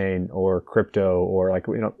blockchain or crypto, or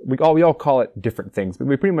we all call it different things, but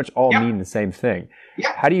we pretty much all mean the same thing.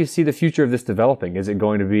 Yeah. How do you see the future of this developing? Is it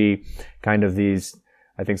going to be kind of these,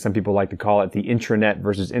 I think some people like to call it the intranet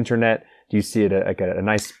versus internet? Do you see it like a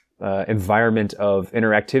nice environment of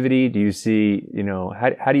interactivity? Do you see,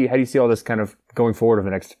 how do you see all this kind of going forward over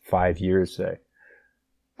the next 5 years, say?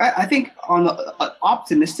 I think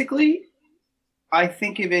optimistically, I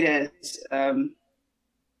think of it as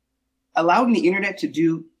allowing the internet to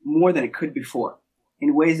do more than it could before,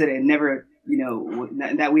 in ways that it never,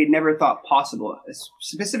 that we had never thought possible,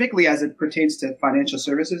 specifically as it pertains to financial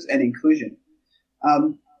services and inclusion.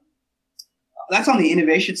 That's on the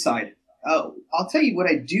innovation side. I'll tell you what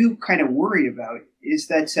I do kind of worry about is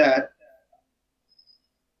that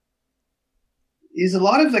is a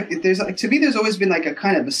lot of to me, there's always been like a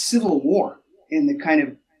kind of a civil war in the kind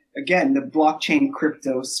of, again, the blockchain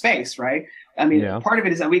crypto space, right? I mean, part of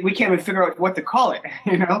it is that we can't even figure out what to call it,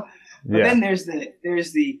 But then there's the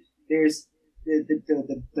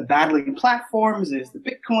battling platforms. There's the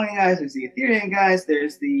Bitcoin guys. There's the Ethereum guys.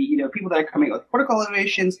 There's the people that are coming up with protocol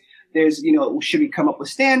innovations. There's should we come up with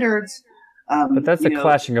standards? But that's the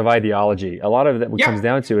clashing of ideology. A lot of that what comes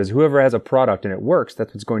down to is whoever has a product and it works,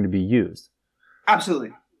 that's what's going to be used.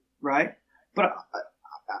 Absolutely, right? But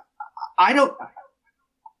I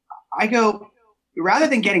go, rather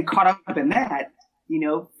than getting caught up in that,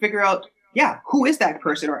 figure out, who is that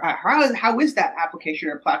person, or how is that application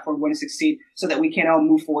or platform going to succeed, so that we can all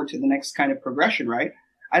move forward to the next kind of progression, right?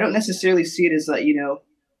 I don't necessarily see it as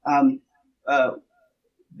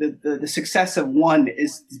the success of one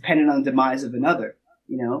is dependent on the demise of another.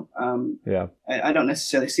 I don't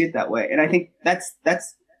necessarily see it that way, and I think that's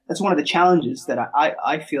one of the challenges that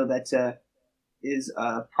I feel that is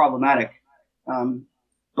problematic.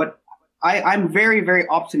 But I'm very, very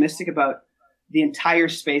optimistic about the entire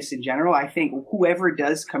space in general. I think whoever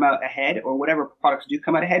does come out ahead, or whatever products do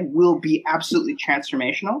come out ahead, will be absolutely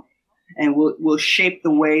transformational, and will shape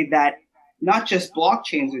the way that not just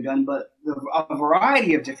blockchains are done, but a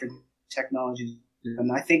variety of different technologies.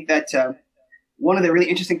 And I think that one of the really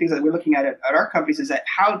interesting things that we're looking at our companies is that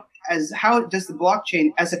how does the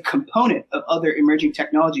blockchain as a component of other emerging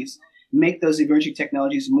technologies make those emerging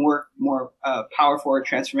technologies more powerful or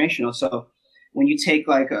transformational? So when you take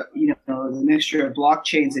like the mixture of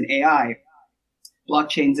blockchains and AI,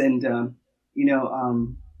 blockchains and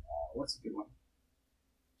what's a good one?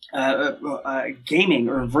 Gaming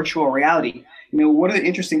or virtual reality. What are the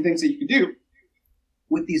interesting things that you can do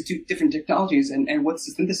with these two different technologies, and what's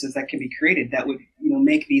the synthesis that can be created that would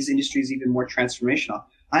make these industries even more transformational?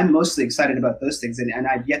 I'm mostly excited about those things, and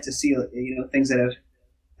I've yet to see things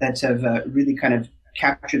that have really kind of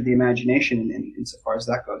captured the imagination insofar as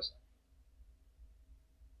that goes.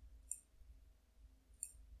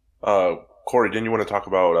 Corey, didn't you want to talk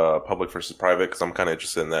about public versus private? Because I'm kind of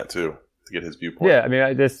interested in that too, to get his viewpoint. Yeah, I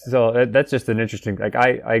mean, that's just an interesting. Like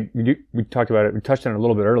we talked about it. We touched on it a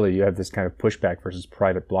little bit earlier. You have this kind of pushback versus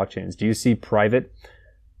private blockchains. Do you see private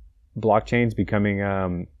blockchains becoming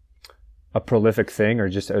a prolific thing, or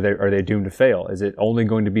just are they doomed to fail? Is it only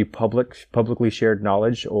going to be publicly shared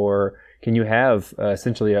knowledge, or can you have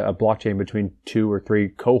essentially a blockchain between 2 or 3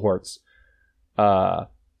 cohorts,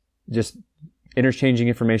 just interchanging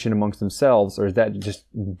information amongst themselves, or is that just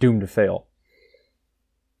doomed to fail?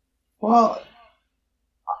 Well,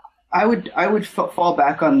 I would fall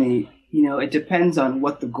back on the it depends on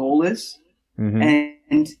what the goal is, mm-hmm.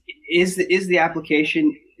 and is the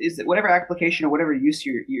application, is that whatever application or whatever use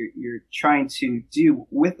you're trying to do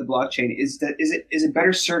with the blockchain, is it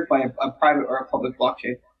better served by a private or a public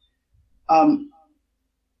blockchain?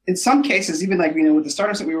 In some cases, even like with the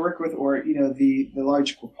startups that we work with, or the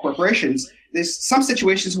large corporations, there's some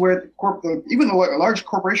situations where even a large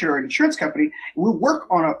corporation or an insurance company will work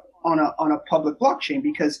on a public blockchain,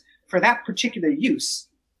 because for that particular use,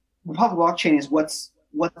 the public blockchain is what's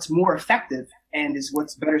more effective and is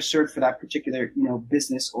what's better served for that particular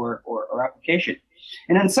business or application.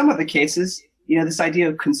 And in some of the cases, this idea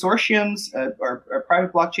of consortiums or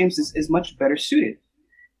private blockchains is much better suited.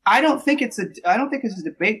 I don't think it's a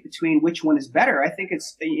debate between which one is better. I think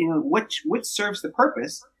it's which serves the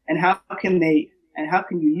purpose, and how can you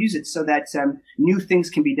use it so that new things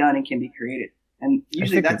can be done and can be created. And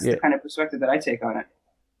usually that's the kind of perspective that I take on it.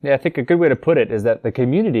 Yeah, I think a good way to put it is that the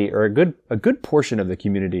community, or a good portion of the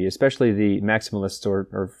community, especially the maximalists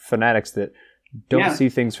or fanatics that don't see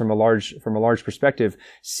things from a large perspective,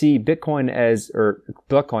 see blockchain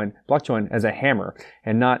as a hammer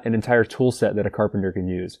and not an entire tool set that a carpenter can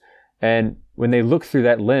use. And when they look through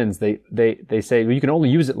that lens, they say, well, you can only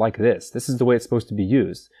use it like this. This is the way it's supposed to be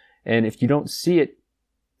used. And if you don't see it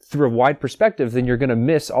through a wide perspective, then you're going to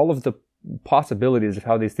miss all of the possibilities of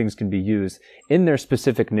how these things can be used in their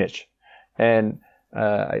specific niche. And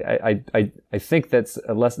I think that's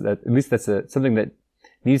a lesson that, at least that's something that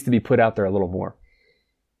needs to be put out there a little more.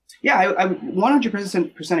 Yeah, I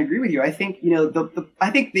 100% agree with you. I think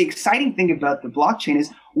I think the exciting thing about the blockchain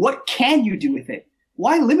is, what can you do with it?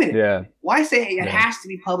 Why limit it? Yeah. Why say it has to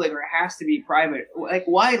be public or it has to be private? Like,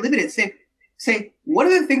 why limit it? Say what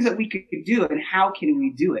are the things that we could do, and how can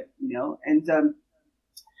we do it? And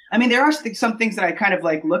I mean, there are some things that I kind of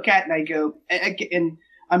like look at and I go, and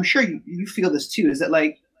I'm sure you feel this too, is that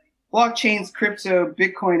like blockchains, crypto,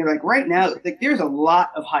 Bitcoin are like right now, like there's a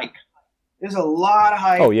lot of hype. There's a lot of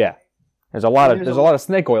hype. Oh yeah. There's a lot of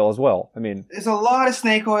snake oil as well. I mean, there's a lot of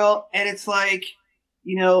snake oil, and it's like,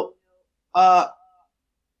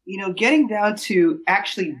 getting down to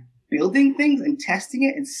actually building things and testing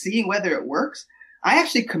it and seeing whether it works. I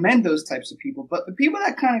actually commend those types of people, but the people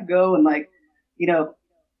that kind of go and like,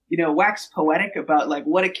 wax poetic about like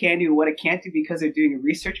what it can do and what it can't do because they're doing a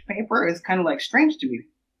research paper is kind of like strange to me.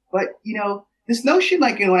 But, this notion,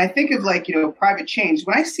 like, when I think of like, private chains,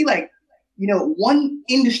 when I see like, one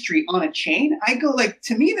industry on a chain, I go like,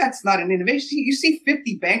 to me, that's not an innovation. You see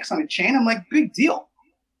 50 banks on a chain, I'm like, big deal.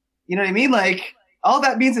 You know what I mean? Like, all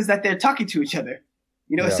that means is that they're talking to each other,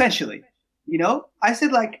 essentially. I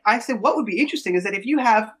said, what would be interesting is that if you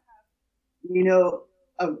have,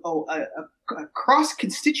 a cross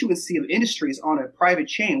constituency of industries on a private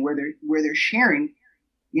chain where they're sharing,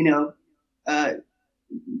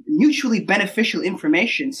 mutually beneficial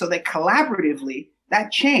information, so that collaboratively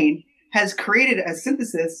that chain has created a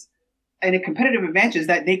synthesis and a competitive advantage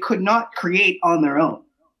that they could not create on their own.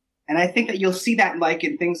 And I think that you'll see that like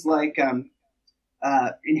in things like in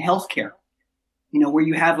healthcare, where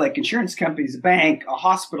you have like insurance companies, a bank, a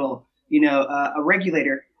hospital, a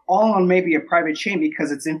regulator, all on maybe a private chain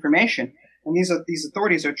because it's information. And these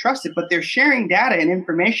authorities are trusted, but they're sharing data and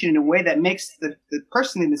information in a way that makes the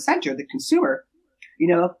person in the center, the consumer,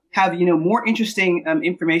 have, more interesting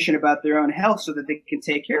information about their own health so that they can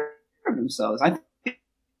take care of themselves. I think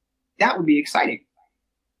that would be exciting.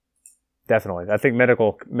 Definitely. I think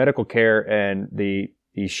medical care and the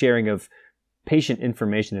sharing of patient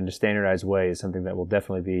information in a standardized way is something that will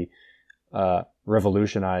definitely be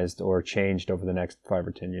revolutionized or changed over the next 5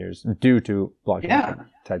 or 10 years due to blockchain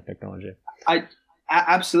type technology.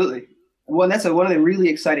 Absolutely. Well, that's one of the really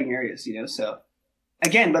exciting areas, so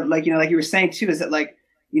again, but like you were saying too, is that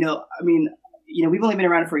we've only been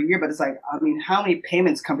around for a year, but it's how many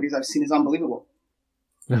payments companies I've seen is unbelievable.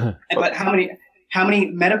 But how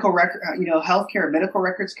many medical record, healthcare medical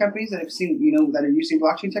records companies that I've seen, that are using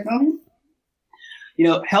blockchain technology?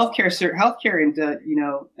 Healthcare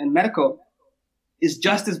and medical is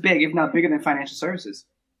just as big, if not bigger than financial services.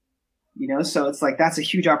 So it's that's a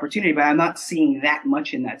huge opportunity, but I'm not seeing that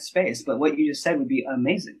much in that space. But what you just said would be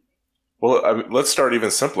amazing. Well, let's start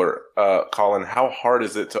even simpler. Colin, how hard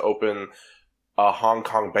is it to open a Hong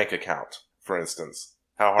Kong bank account, for instance?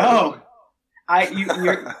 How hard? I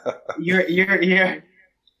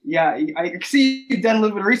see you've done a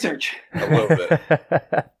little bit of research. A little bit.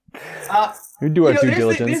 We do our due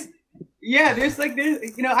diligence. There's I've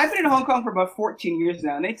been in Hong Kong for about 14 years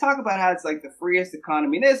now, and they talk about how it's the freest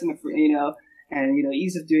economy and this and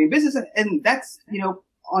ease of doing business, and that's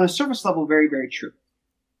on a surface level very, very true.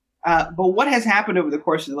 But what has happened over the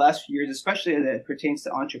course of the last few years, especially as it pertains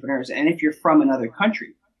to entrepreneurs, and if you're from another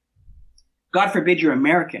country, God forbid you're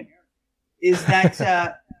American, is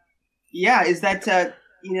that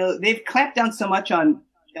they've clamped down so much on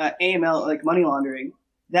AML, like money laundering,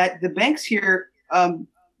 that the banks here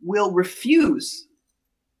will refuse,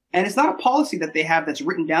 and it's not a policy that they have that's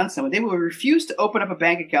written down somewhere. They will refuse to open up a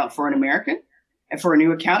bank account for an American and for a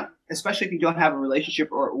new account, especially if you don't have a relationship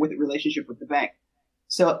with the bank.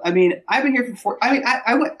 So, I've been here for I'm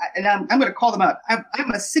going to call them out. I'm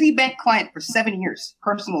a Citibank client for 7 years,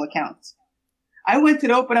 personal accounts. I went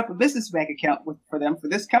to open up a business bank account for them for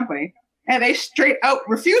this company, and they straight out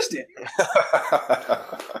refused it.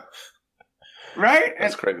 Right?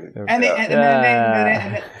 That's crazy. And then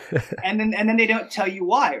they don't tell you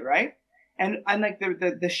why, right? And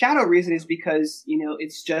the shadow reason is because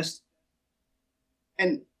it's just,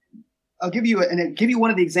 and I'll give you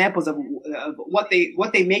one of the examples of what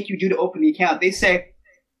they make you do to open the account. They say,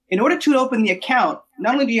 in order to open the account,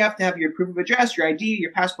 not only do you have to have your proof of address, your ID,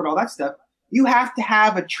 your passport, all that stuff, you have to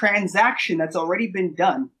have a transaction that's already been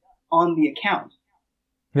done on the account.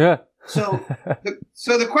 Yeah. So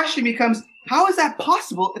the question becomes, how is that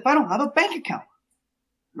possible if I don't have a bank account?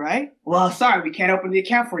 Right? Well, sorry, we can't open the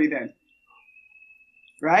account for you then.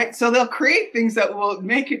 Right? So they'll create things that will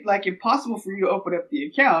make it impossible for you to open up the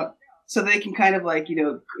account so they can kind of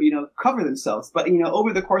cover themselves. But,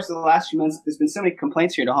 over the course of the last few months, there's been so many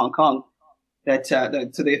complaints here to Hong Kong that,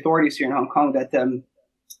 to the authorities here in Hong Kong that,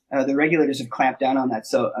 the regulators have clamped down on that.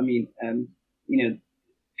 So,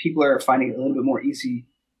 people are finding it a little bit more easy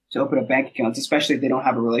to open up bank accounts, especially if they don't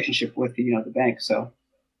have a relationship with the bank. So,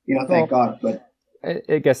 thank God. But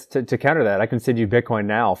I guess to counter that, I can send you Bitcoin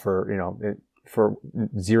now for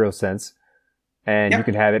 0 cents, and you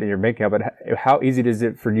can have it in your bank account. But how easy is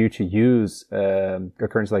it for you to use a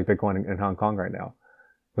currency like Bitcoin in Hong Kong right now?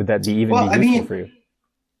 Would that be useful for you?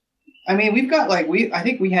 We've got I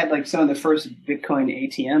think we had some of the first Bitcoin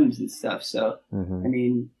ATMs and stuff. So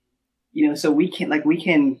so we can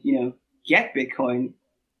get Bitcoin.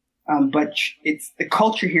 But it's the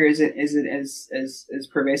culture here isn't as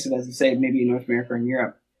pervasive as, say, maybe in North America or in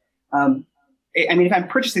Europe. If I'm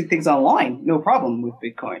purchasing things online, no problem with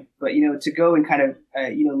Bitcoin. But to go and kind of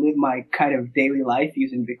live my kind of daily life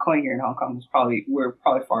using Bitcoin here in Hong Kong we're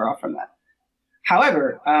probably far off from that.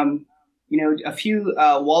 However, a few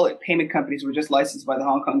wallet payment companies were just licensed by the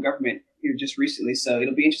Hong Kong government here just recently. So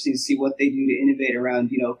it'll be interesting to see what they do to innovate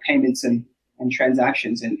around payments and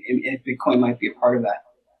transactions, and if Bitcoin might be a part of that.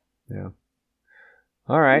 Yeah.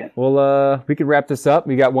 All right. Yeah. Well, we could wrap this up.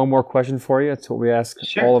 We got one more question for you. That's what we ask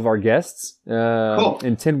all of our guests. Cool.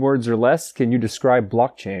 In 10 words or less, can you describe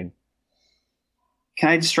blockchain?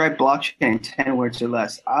 Can I describe blockchain in 10 words or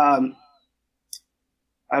less? I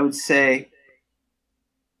would say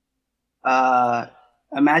a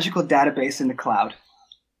magical database in the cloud.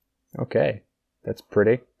 Okay. That's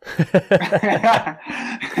pretty.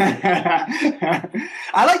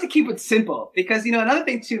 I like to keep it simple because, another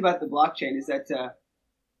thing too about the blockchain is that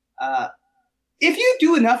if you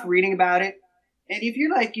do enough reading about it, and if you're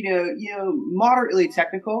moderately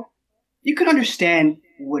technical, you can understand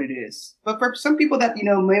what it is. But for some people that,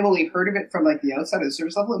 may have only heard of it from the outside of the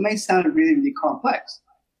surface level, it may sound really, really complex.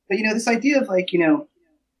 But, this idea of a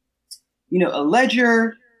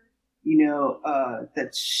ledger,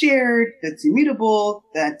 that's shared, that's immutable,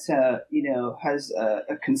 that has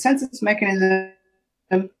a consensus mechanism.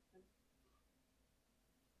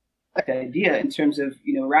 Idea in terms of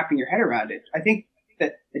wrapping your head around it. I think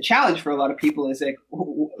that the challenge for a lot of people is like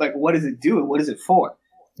what does it do and what is it for?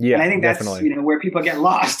 Yeah, and I think definitely. That's where people get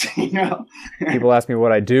lost. People ask me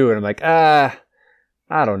what I do, and I'm like, I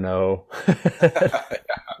don't know.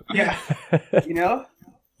 Yeah,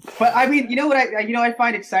 But I mean, what I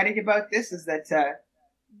find exciting about this is that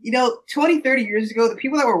 20, 30 years ago, the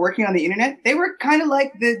people that were working on the internet, they were kind of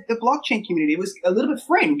like the blockchain community. It was a little bit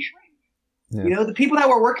fringe. Yeah. The people that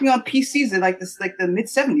were working on PCs in like the mid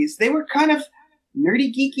 70s, they were kind of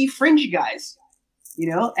nerdy, geeky, fringe guys,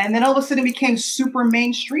 and then all of a sudden it became super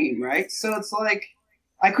mainstream, right? So it's like,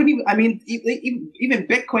 even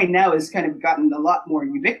Bitcoin now has kind of gotten a lot more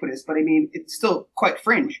ubiquitous, but I mean, it's still quite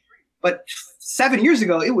fringe. But 7 years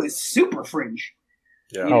ago, it was super fringe.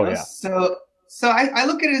 Yeah. Oh, yeah. So I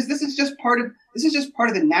look at it as this is just part of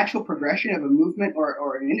the natural progression of a movement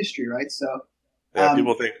or an industry, right? So. Yeah,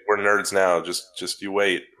 people think we're nerds now. Just you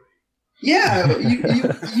wait. Yeah,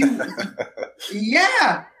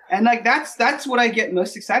 yeah, and like that's what I get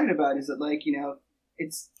most excited about is that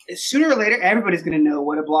it's sooner or later everybody's going to know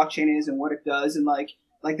what a blockchain is and what it does, and like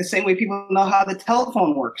the same way people know how the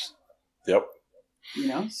telephone works. Yep.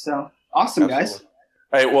 So awesome, Absolutely. Guys.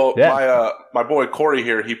 Hey, well, yeah. my boy Corey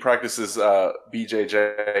here, he practices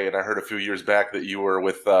BJJ, and I heard a few years back that you were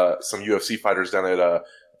with some UFC fighters down at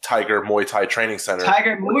Tiger Muay Thai Training Center.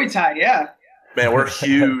 Tiger Muay Thai, yeah. Man, we're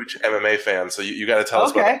huge MMA fans, so you got to tell us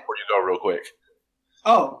about that before you go real quick.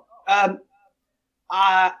 Oh, I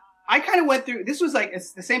kind of went through. This was like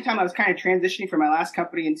it's the same time I was kind of transitioning from my last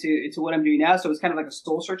company into what I'm doing now. So it was kind of like a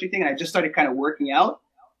soul searching thing, and I just started kind of working out.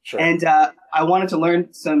 Sure. And I wanted to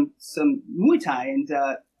learn some Muay Thai, and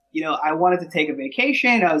I wanted to take a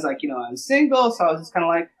vacation. I was like, I was single, so I was just kind of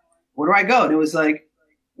like, where do I go? And it was like,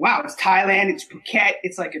 wow, it's Thailand, it's Phuket,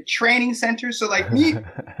 it's like a training center. So like me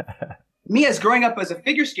as growing up as a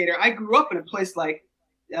figure skater, I grew up in a place like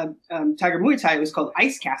Tiger Muay Thai. It was called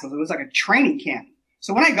Ice Castles. It was like a training camp.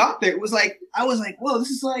 So when I got there, it was like, I was like, whoa, this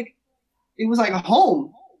is like, it was like a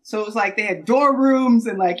home. So it was like they had dorm rooms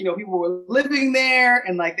and like, people were living there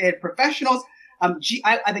and like they had professionals.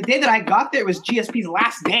 The day that I got there was GSP's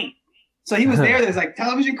last day. So he was there. There's like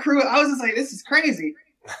television crew. I was just like, this is crazy.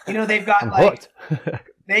 They've got like,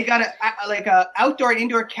 they got a outdoor and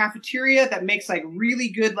indoor cafeteria that makes like really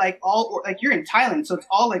good, like you're in Thailand. So it's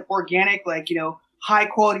all like organic, like, high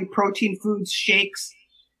quality protein foods, shakes.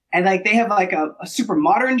 And like they have like a super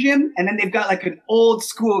modern gym, and then they've got like an old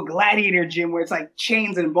school gladiator gym where it's like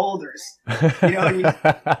chains and boulders,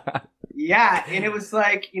 yeah. And it was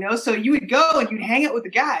like, so you would go and you'd hang out with the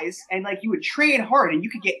guys, and like you would train hard, and you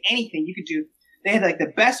could get anything you could do. They had like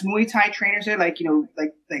the best Muay Thai trainers there, like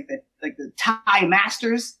the Thai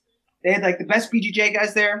masters. They had like the best BJJ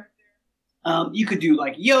guys there. You could do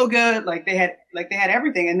like yoga, like they had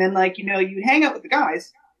everything, and then like you'd hang out with the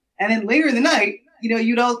guys, and then later in the night.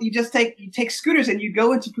 You take scooters and you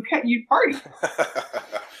go into Phuket and you party.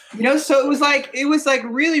 So it was like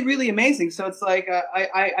really, really amazing. So it's like,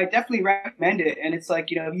 I definitely recommend it. And it's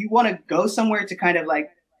like, if you want to go somewhere to kind of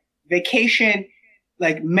like vacation,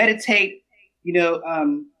 like meditate,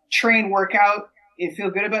 train, work out and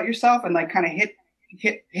feel good about yourself and like kind of hit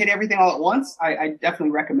everything all at once. I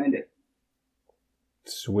definitely recommend it.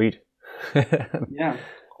 Sweet. Yeah.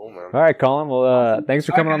 Cool, man. All right, Colin. Well, thanks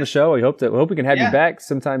for coming on the show. We hope we can have you back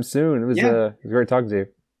sometime soon. It was great talking to you.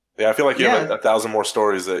 Yeah, I feel like you have 1,000 more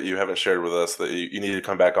stories that you haven't shared with us that you need to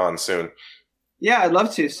come back on soon. Yeah, I'd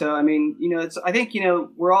love to. So, I mean, I think,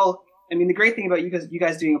 we're all, the great thing about you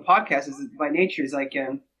guys doing a podcast is that by nature is like,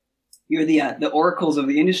 you're the oracles of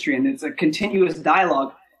the industry, and it's a continuous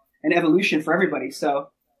dialogue and evolution for everybody. So,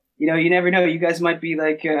 you never know. You guys might be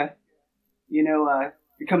like,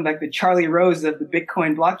 become like the Charlie Rose of the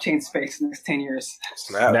Bitcoin blockchain space in the next 10 years.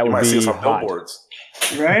 Snap. That would might see us on billboards.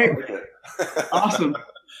 Right? Awesome.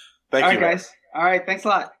 Thank you. All right, guys. All right. Thanks a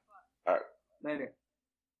lot. All right. Later.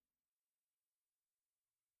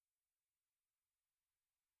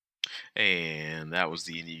 And that was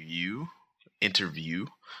the interview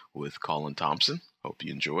with Colin Thompson. Hope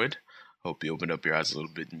you enjoyed. Hope you opened up your eyes a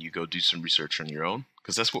little bit and you go do some research on your own,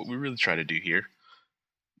 because that's what we really try to do here.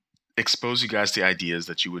 Expose you guys to ideas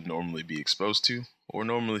that you would normally be exposed to or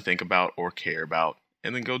normally think about or care about,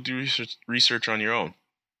 and then go do research on your own.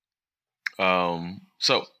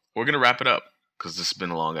 So we're going to wrap it up because this has been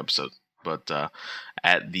a long episode, but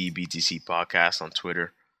at the BTC podcast on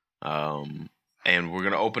Twitter, and we're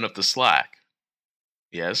going to open up the Slack.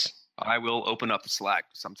 Yes? I will open up the Slack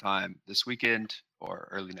sometime this weekend or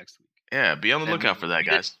early next week. Yeah, be on the lookout for that,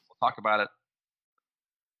 guys. We'll talk about it.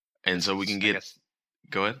 And so we can get.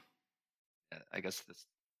 Go ahead. I guess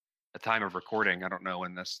the time of recording. I don't know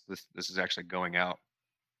when this is actually going out.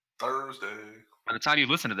 Thursday. By the time you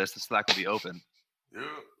listen to this, the Slack will be open.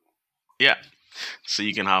 Yeah. So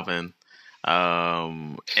you can hop in,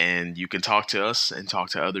 and you can talk to us and talk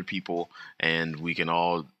to other people, and we can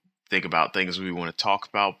all think about things we want to talk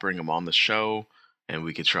about, bring them on the show, and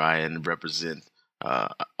we can try and represent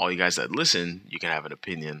all you guys that listen. You can have an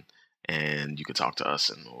opinion, and you can talk to us,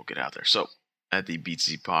 and we'll get out there. So at the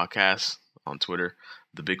BTC Podcast on Twitter,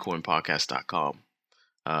 thebitcoinpodcast.com.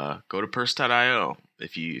 Go to purse.io.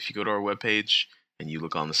 If you go to our webpage and you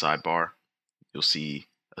look on the sidebar, you'll see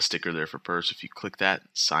a sticker there for Purse. If you click that,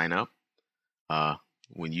 sign up.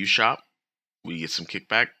 When you shop, we get some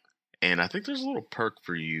kickback, and I think there's a little perk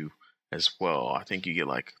for you as well. I think you get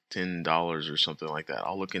like $10 or something like that.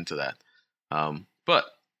 I'll look into that. But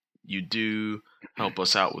you do help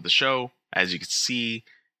us out with the show. As you can see,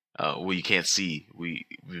 well, you can't see. We've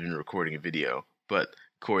been recording a video, but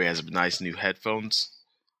Corey has nice new headphones,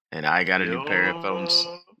 and I got a new pair of headphones,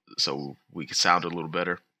 so we can sound a little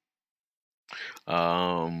better.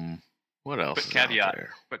 What else?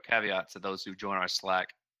 Quick caveat to those who join our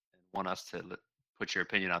Slack and want us to put your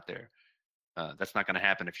opinion out there. That's not going to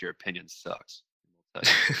happen if your opinion sucks.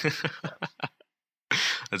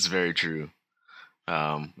 That's very true.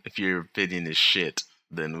 If your opinion is shit,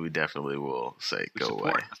 then we definitely will say go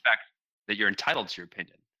away. The fact that you're entitled to your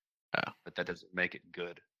opinion, but that doesn't make it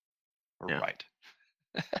good or right.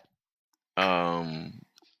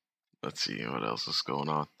 Let's see what else is going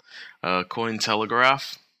on.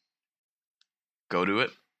 Cointelegraph. Go to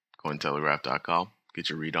it. Cointelegraph.com. Get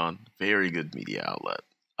your read on. Very good media outlet.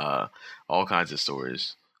 All kinds of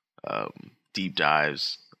stories, deep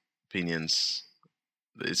dives, opinions.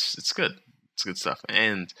 It's good. It's good stuff.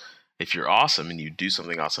 And if you're awesome and you do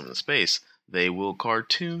something awesome in the space, they will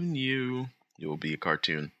cartoon you. You will be a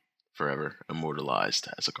cartoon forever, immortalized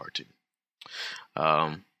as a cartoon.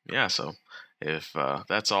 So if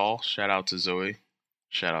that's all, shout out to Zoe.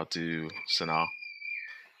 Shout out to Sanaa.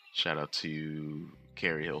 Shout out to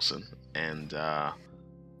Carrie Hilson. And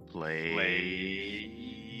play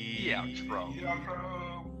the outro.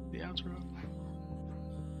 The outro.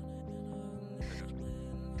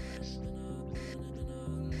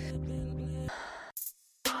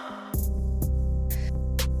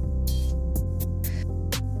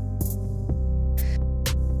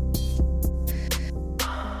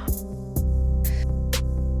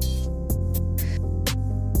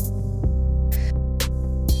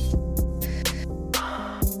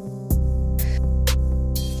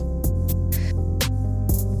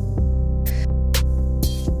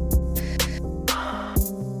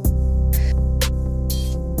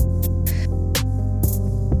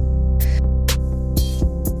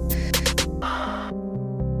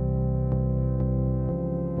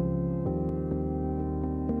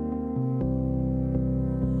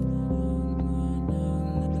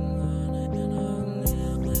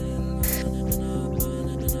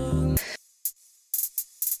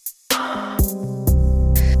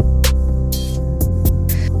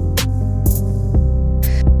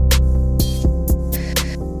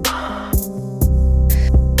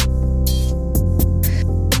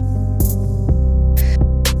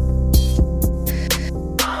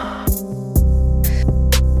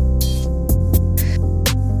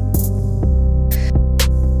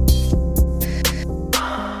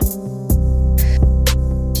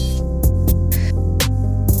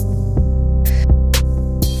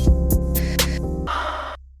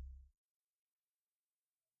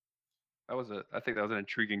 I think that was an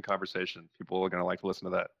intriguing conversation. People are going to like to listen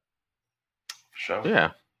to that. Sure.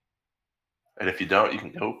 Yeah. And if you don't, you can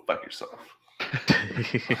go fuck yourself.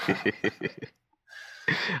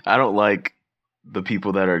 I don't like the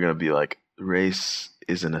people that are going to be like, race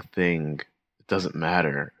isn't a thing. It doesn't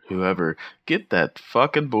matter. Whoever, get that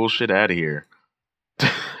fucking bullshit out of here.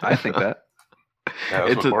 I think that. Yeah,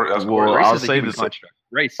 I'll say this.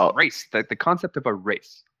 Race. The concept of a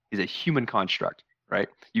race is a human construct. Right?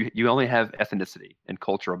 You only have ethnicity and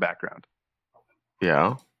cultural background.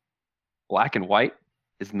 Yeah. Black and white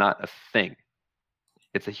is not a thing.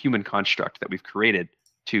 It's a human construct that we've created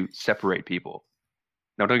to separate people.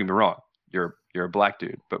 Now, don't get me wrong. You're a black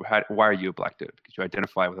dude, but why are you a black dude? Because you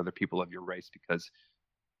identify with other people of your race because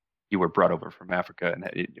you were brought over from Africa and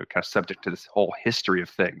you're kind of subject to this whole history of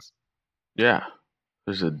things. Yeah.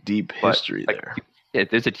 There's a deep history there. Yeah,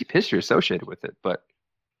 there's a deep history associated with it, but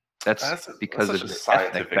that's because of the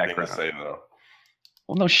ethnic background. Thing to say, though.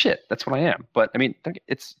 Well, no shit. That's what I am. But I mean,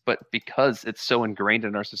 but because it's so ingrained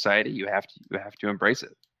in our society, you have to embrace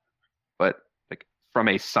it. But like from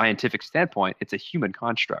a scientific standpoint, it's a human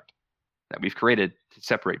construct that we've created to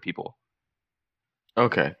separate people.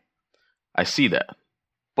 Okay, I see that.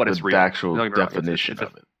 But it's real. The actual definition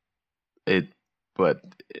of it. But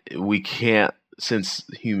we can't, since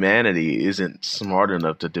humanity isn't smart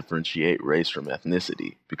enough to differentiate race from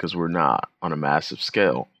ethnicity, because we're not on a massive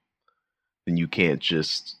scale, then you can't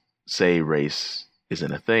just say race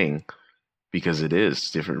isn't a thing, because it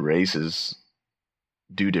is. Different races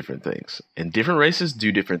do different things, and different races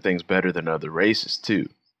do different things better than other races too.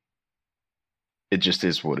 It just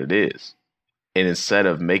is what it is. And instead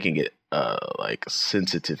of making it like a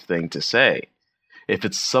sensitive thing to say, if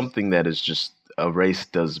it's something that is just a race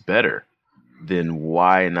does better, then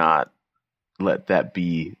why not let that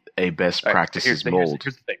be a best practices mold?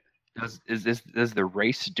 Here's the thing. Does the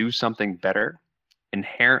race do something better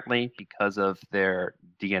inherently because of their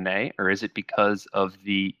DNA, or is it because of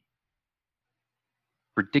the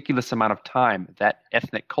ridiculous amount of time that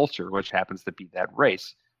ethnic culture, which happens to be that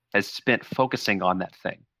race, has spent focusing on that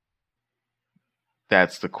thing?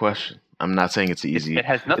 That's the question. I'm not saying it's easy. It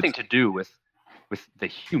has nothing to do with the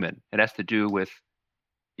human. It has to do with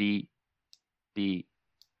the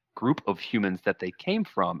group of humans that they came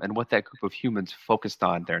from and what that group of humans focused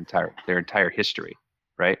on their entire history,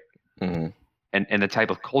 right? Mm-hmm. And the type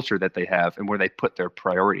of culture that they have and where they put their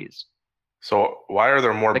priorities. So why are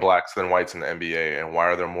there more blacks than whites in the NBA, and why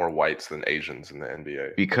are there more whites than Asians in the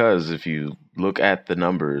NBA? Because if you look at the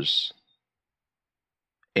numbers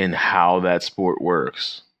and how that sport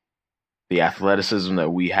works, the athleticism that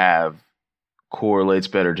we have correlates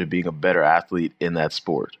better to being a better athlete in that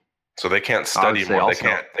sport. So they can't study more.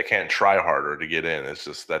 They can't try harder to get in. It's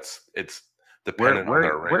just it's dependent on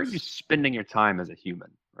their race. Where are you spending your time as a human,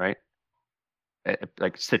 right?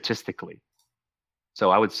 Like statistically. So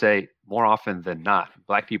I would say more often than not,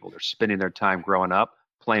 black people are spending their time growing up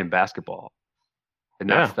playing basketball and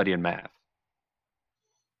not studying math.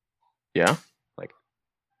 Yeah. Like,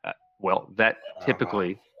 well, that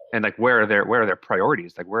typically, and like, where are their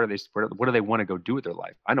priorities? Like, what do they want to go do with their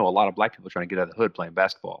life? I know a lot of black people trying to get out of the hood playing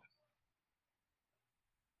basketball.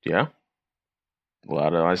 Yeah. A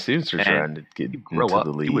lot of my students are trying to get grow into up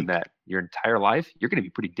the league. Doing that your entire life, you're going to be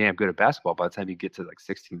pretty damn good at basketball by the time you get to like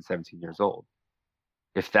 16, 17 years old.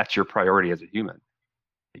 If that's your priority as a human.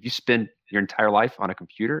 If you spend your entire life on a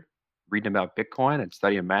computer reading about Bitcoin and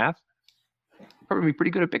studying math, you're probably be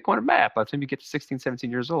pretty good at Bitcoin and math by the time you get to 16,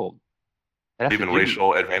 17 years old. Even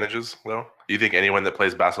racial advantages, though? Do you think anyone that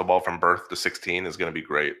plays basketball from birth to 16 is going to be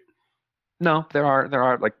great? No, there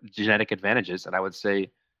are like genetic advantages, and I would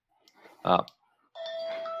say, I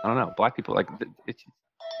don't know, black people, like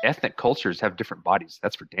ethnic cultures have different bodies.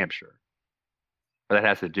 That's for damn sure. But that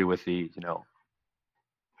has to do with the,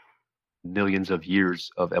 millions of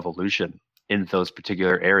years of evolution in those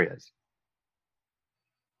particular areas.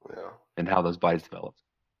 Yeah. And how those bodies developed.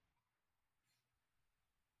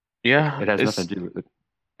 Yeah. It has nothing to do with it.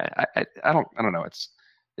 I don't know. It's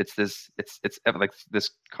like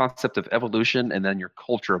this concept of evolution and then your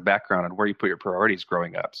cultural background and where you put your priorities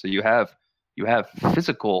growing up. So you have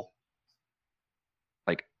physical,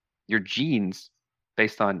 like your genes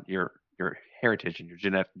based on your heritage and your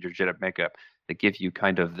genetic makeup that give you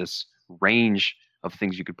kind of this range of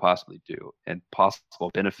things you could possibly do and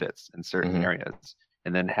possible benefits in certain areas.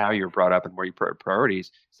 And then how you're brought up and where you put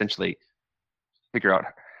priorities, essentially figure out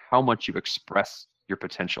how much you express your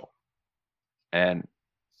potential. And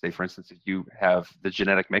say, for instance, if you have the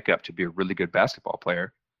genetic makeup to be a really good basketball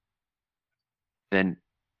player, then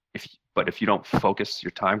if you don't focus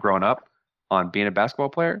your time growing up on being a basketball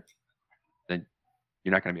player, then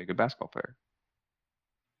you're not going to be a good basketball player.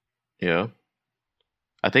 Yeah.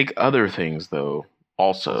 I think other things, though,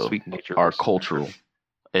 also are cultural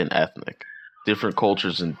and ethnic. Different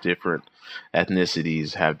cultures and different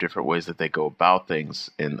ethnicities have different ways that they go about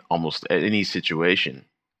things in almost any situation.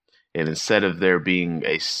 And instead of there being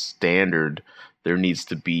a standard, there needs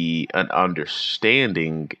to be an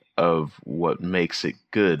understanding of what makes it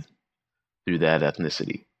good through that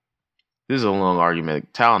ethnicity. This is a long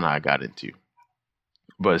argument Tal and I got into.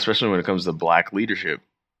 But especially when it comes to black leadership,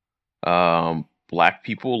 black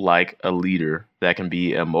people like a leader that can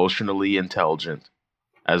be emotionally intelligent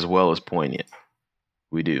as well as poignant.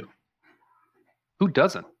 We do. Who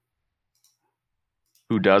doesn't?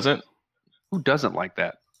 Who doesn't? Who doesn't like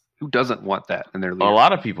that? Who doesn't want that in their leader? A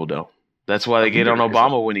lot of people don't. That's why they get on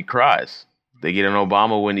Obama when he cries. They get on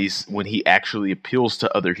Obama when he actually appeals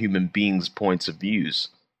to other human beings' points of views.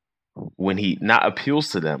 When he not appeals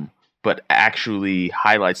to them, but actually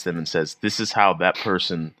highlights them and says, this is how that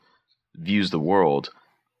person views the world.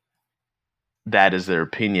 that is their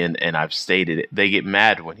opinion, and I've stated it. They get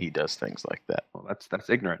mad when he does things like that. Well, that's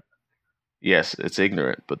ignorant. Yes, it's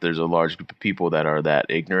ignorant, but there's a large group of people that are that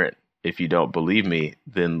ignorant. If you don't believe me,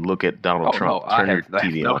 then look at Donald Trump. No, Turn your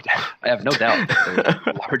TV on. I have no doubt that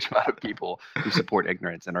there's a large amount of people who support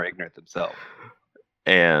ignorance and are ignorant themselves.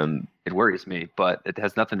 And it worries me, but it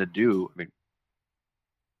has nothing to do. I mean,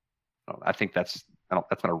 I think that's not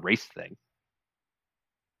a race thing.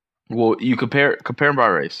 Well, you compare them by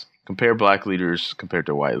race. Compare black leaders compared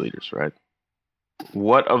to white leaders, right?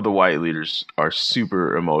 What of the white leaders are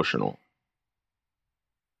super emotional?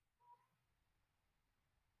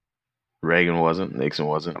 Reagan wasn't. Nixon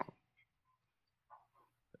wasn't.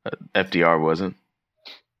 FDR wasn't.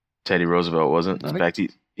 Teddy Roosevelt wasn't. In fact,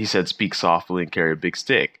 he said, speak softly and carry a big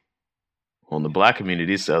stick. Well, in the black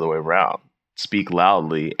community, it's the other way around. Speak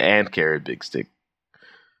loudly and carry a big stick.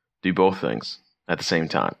 Do both things at the same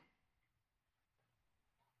time.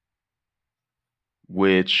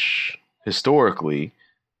 Which, historically,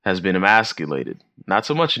 has been emasculated. Not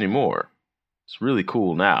so much anymore. It's really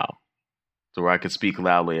cool now. So where I could speak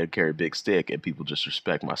loudly and carry a big stick and people just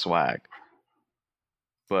respect my swag.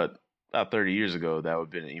 But about 30 years ago, that would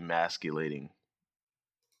have been an emasculating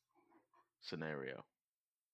scenario.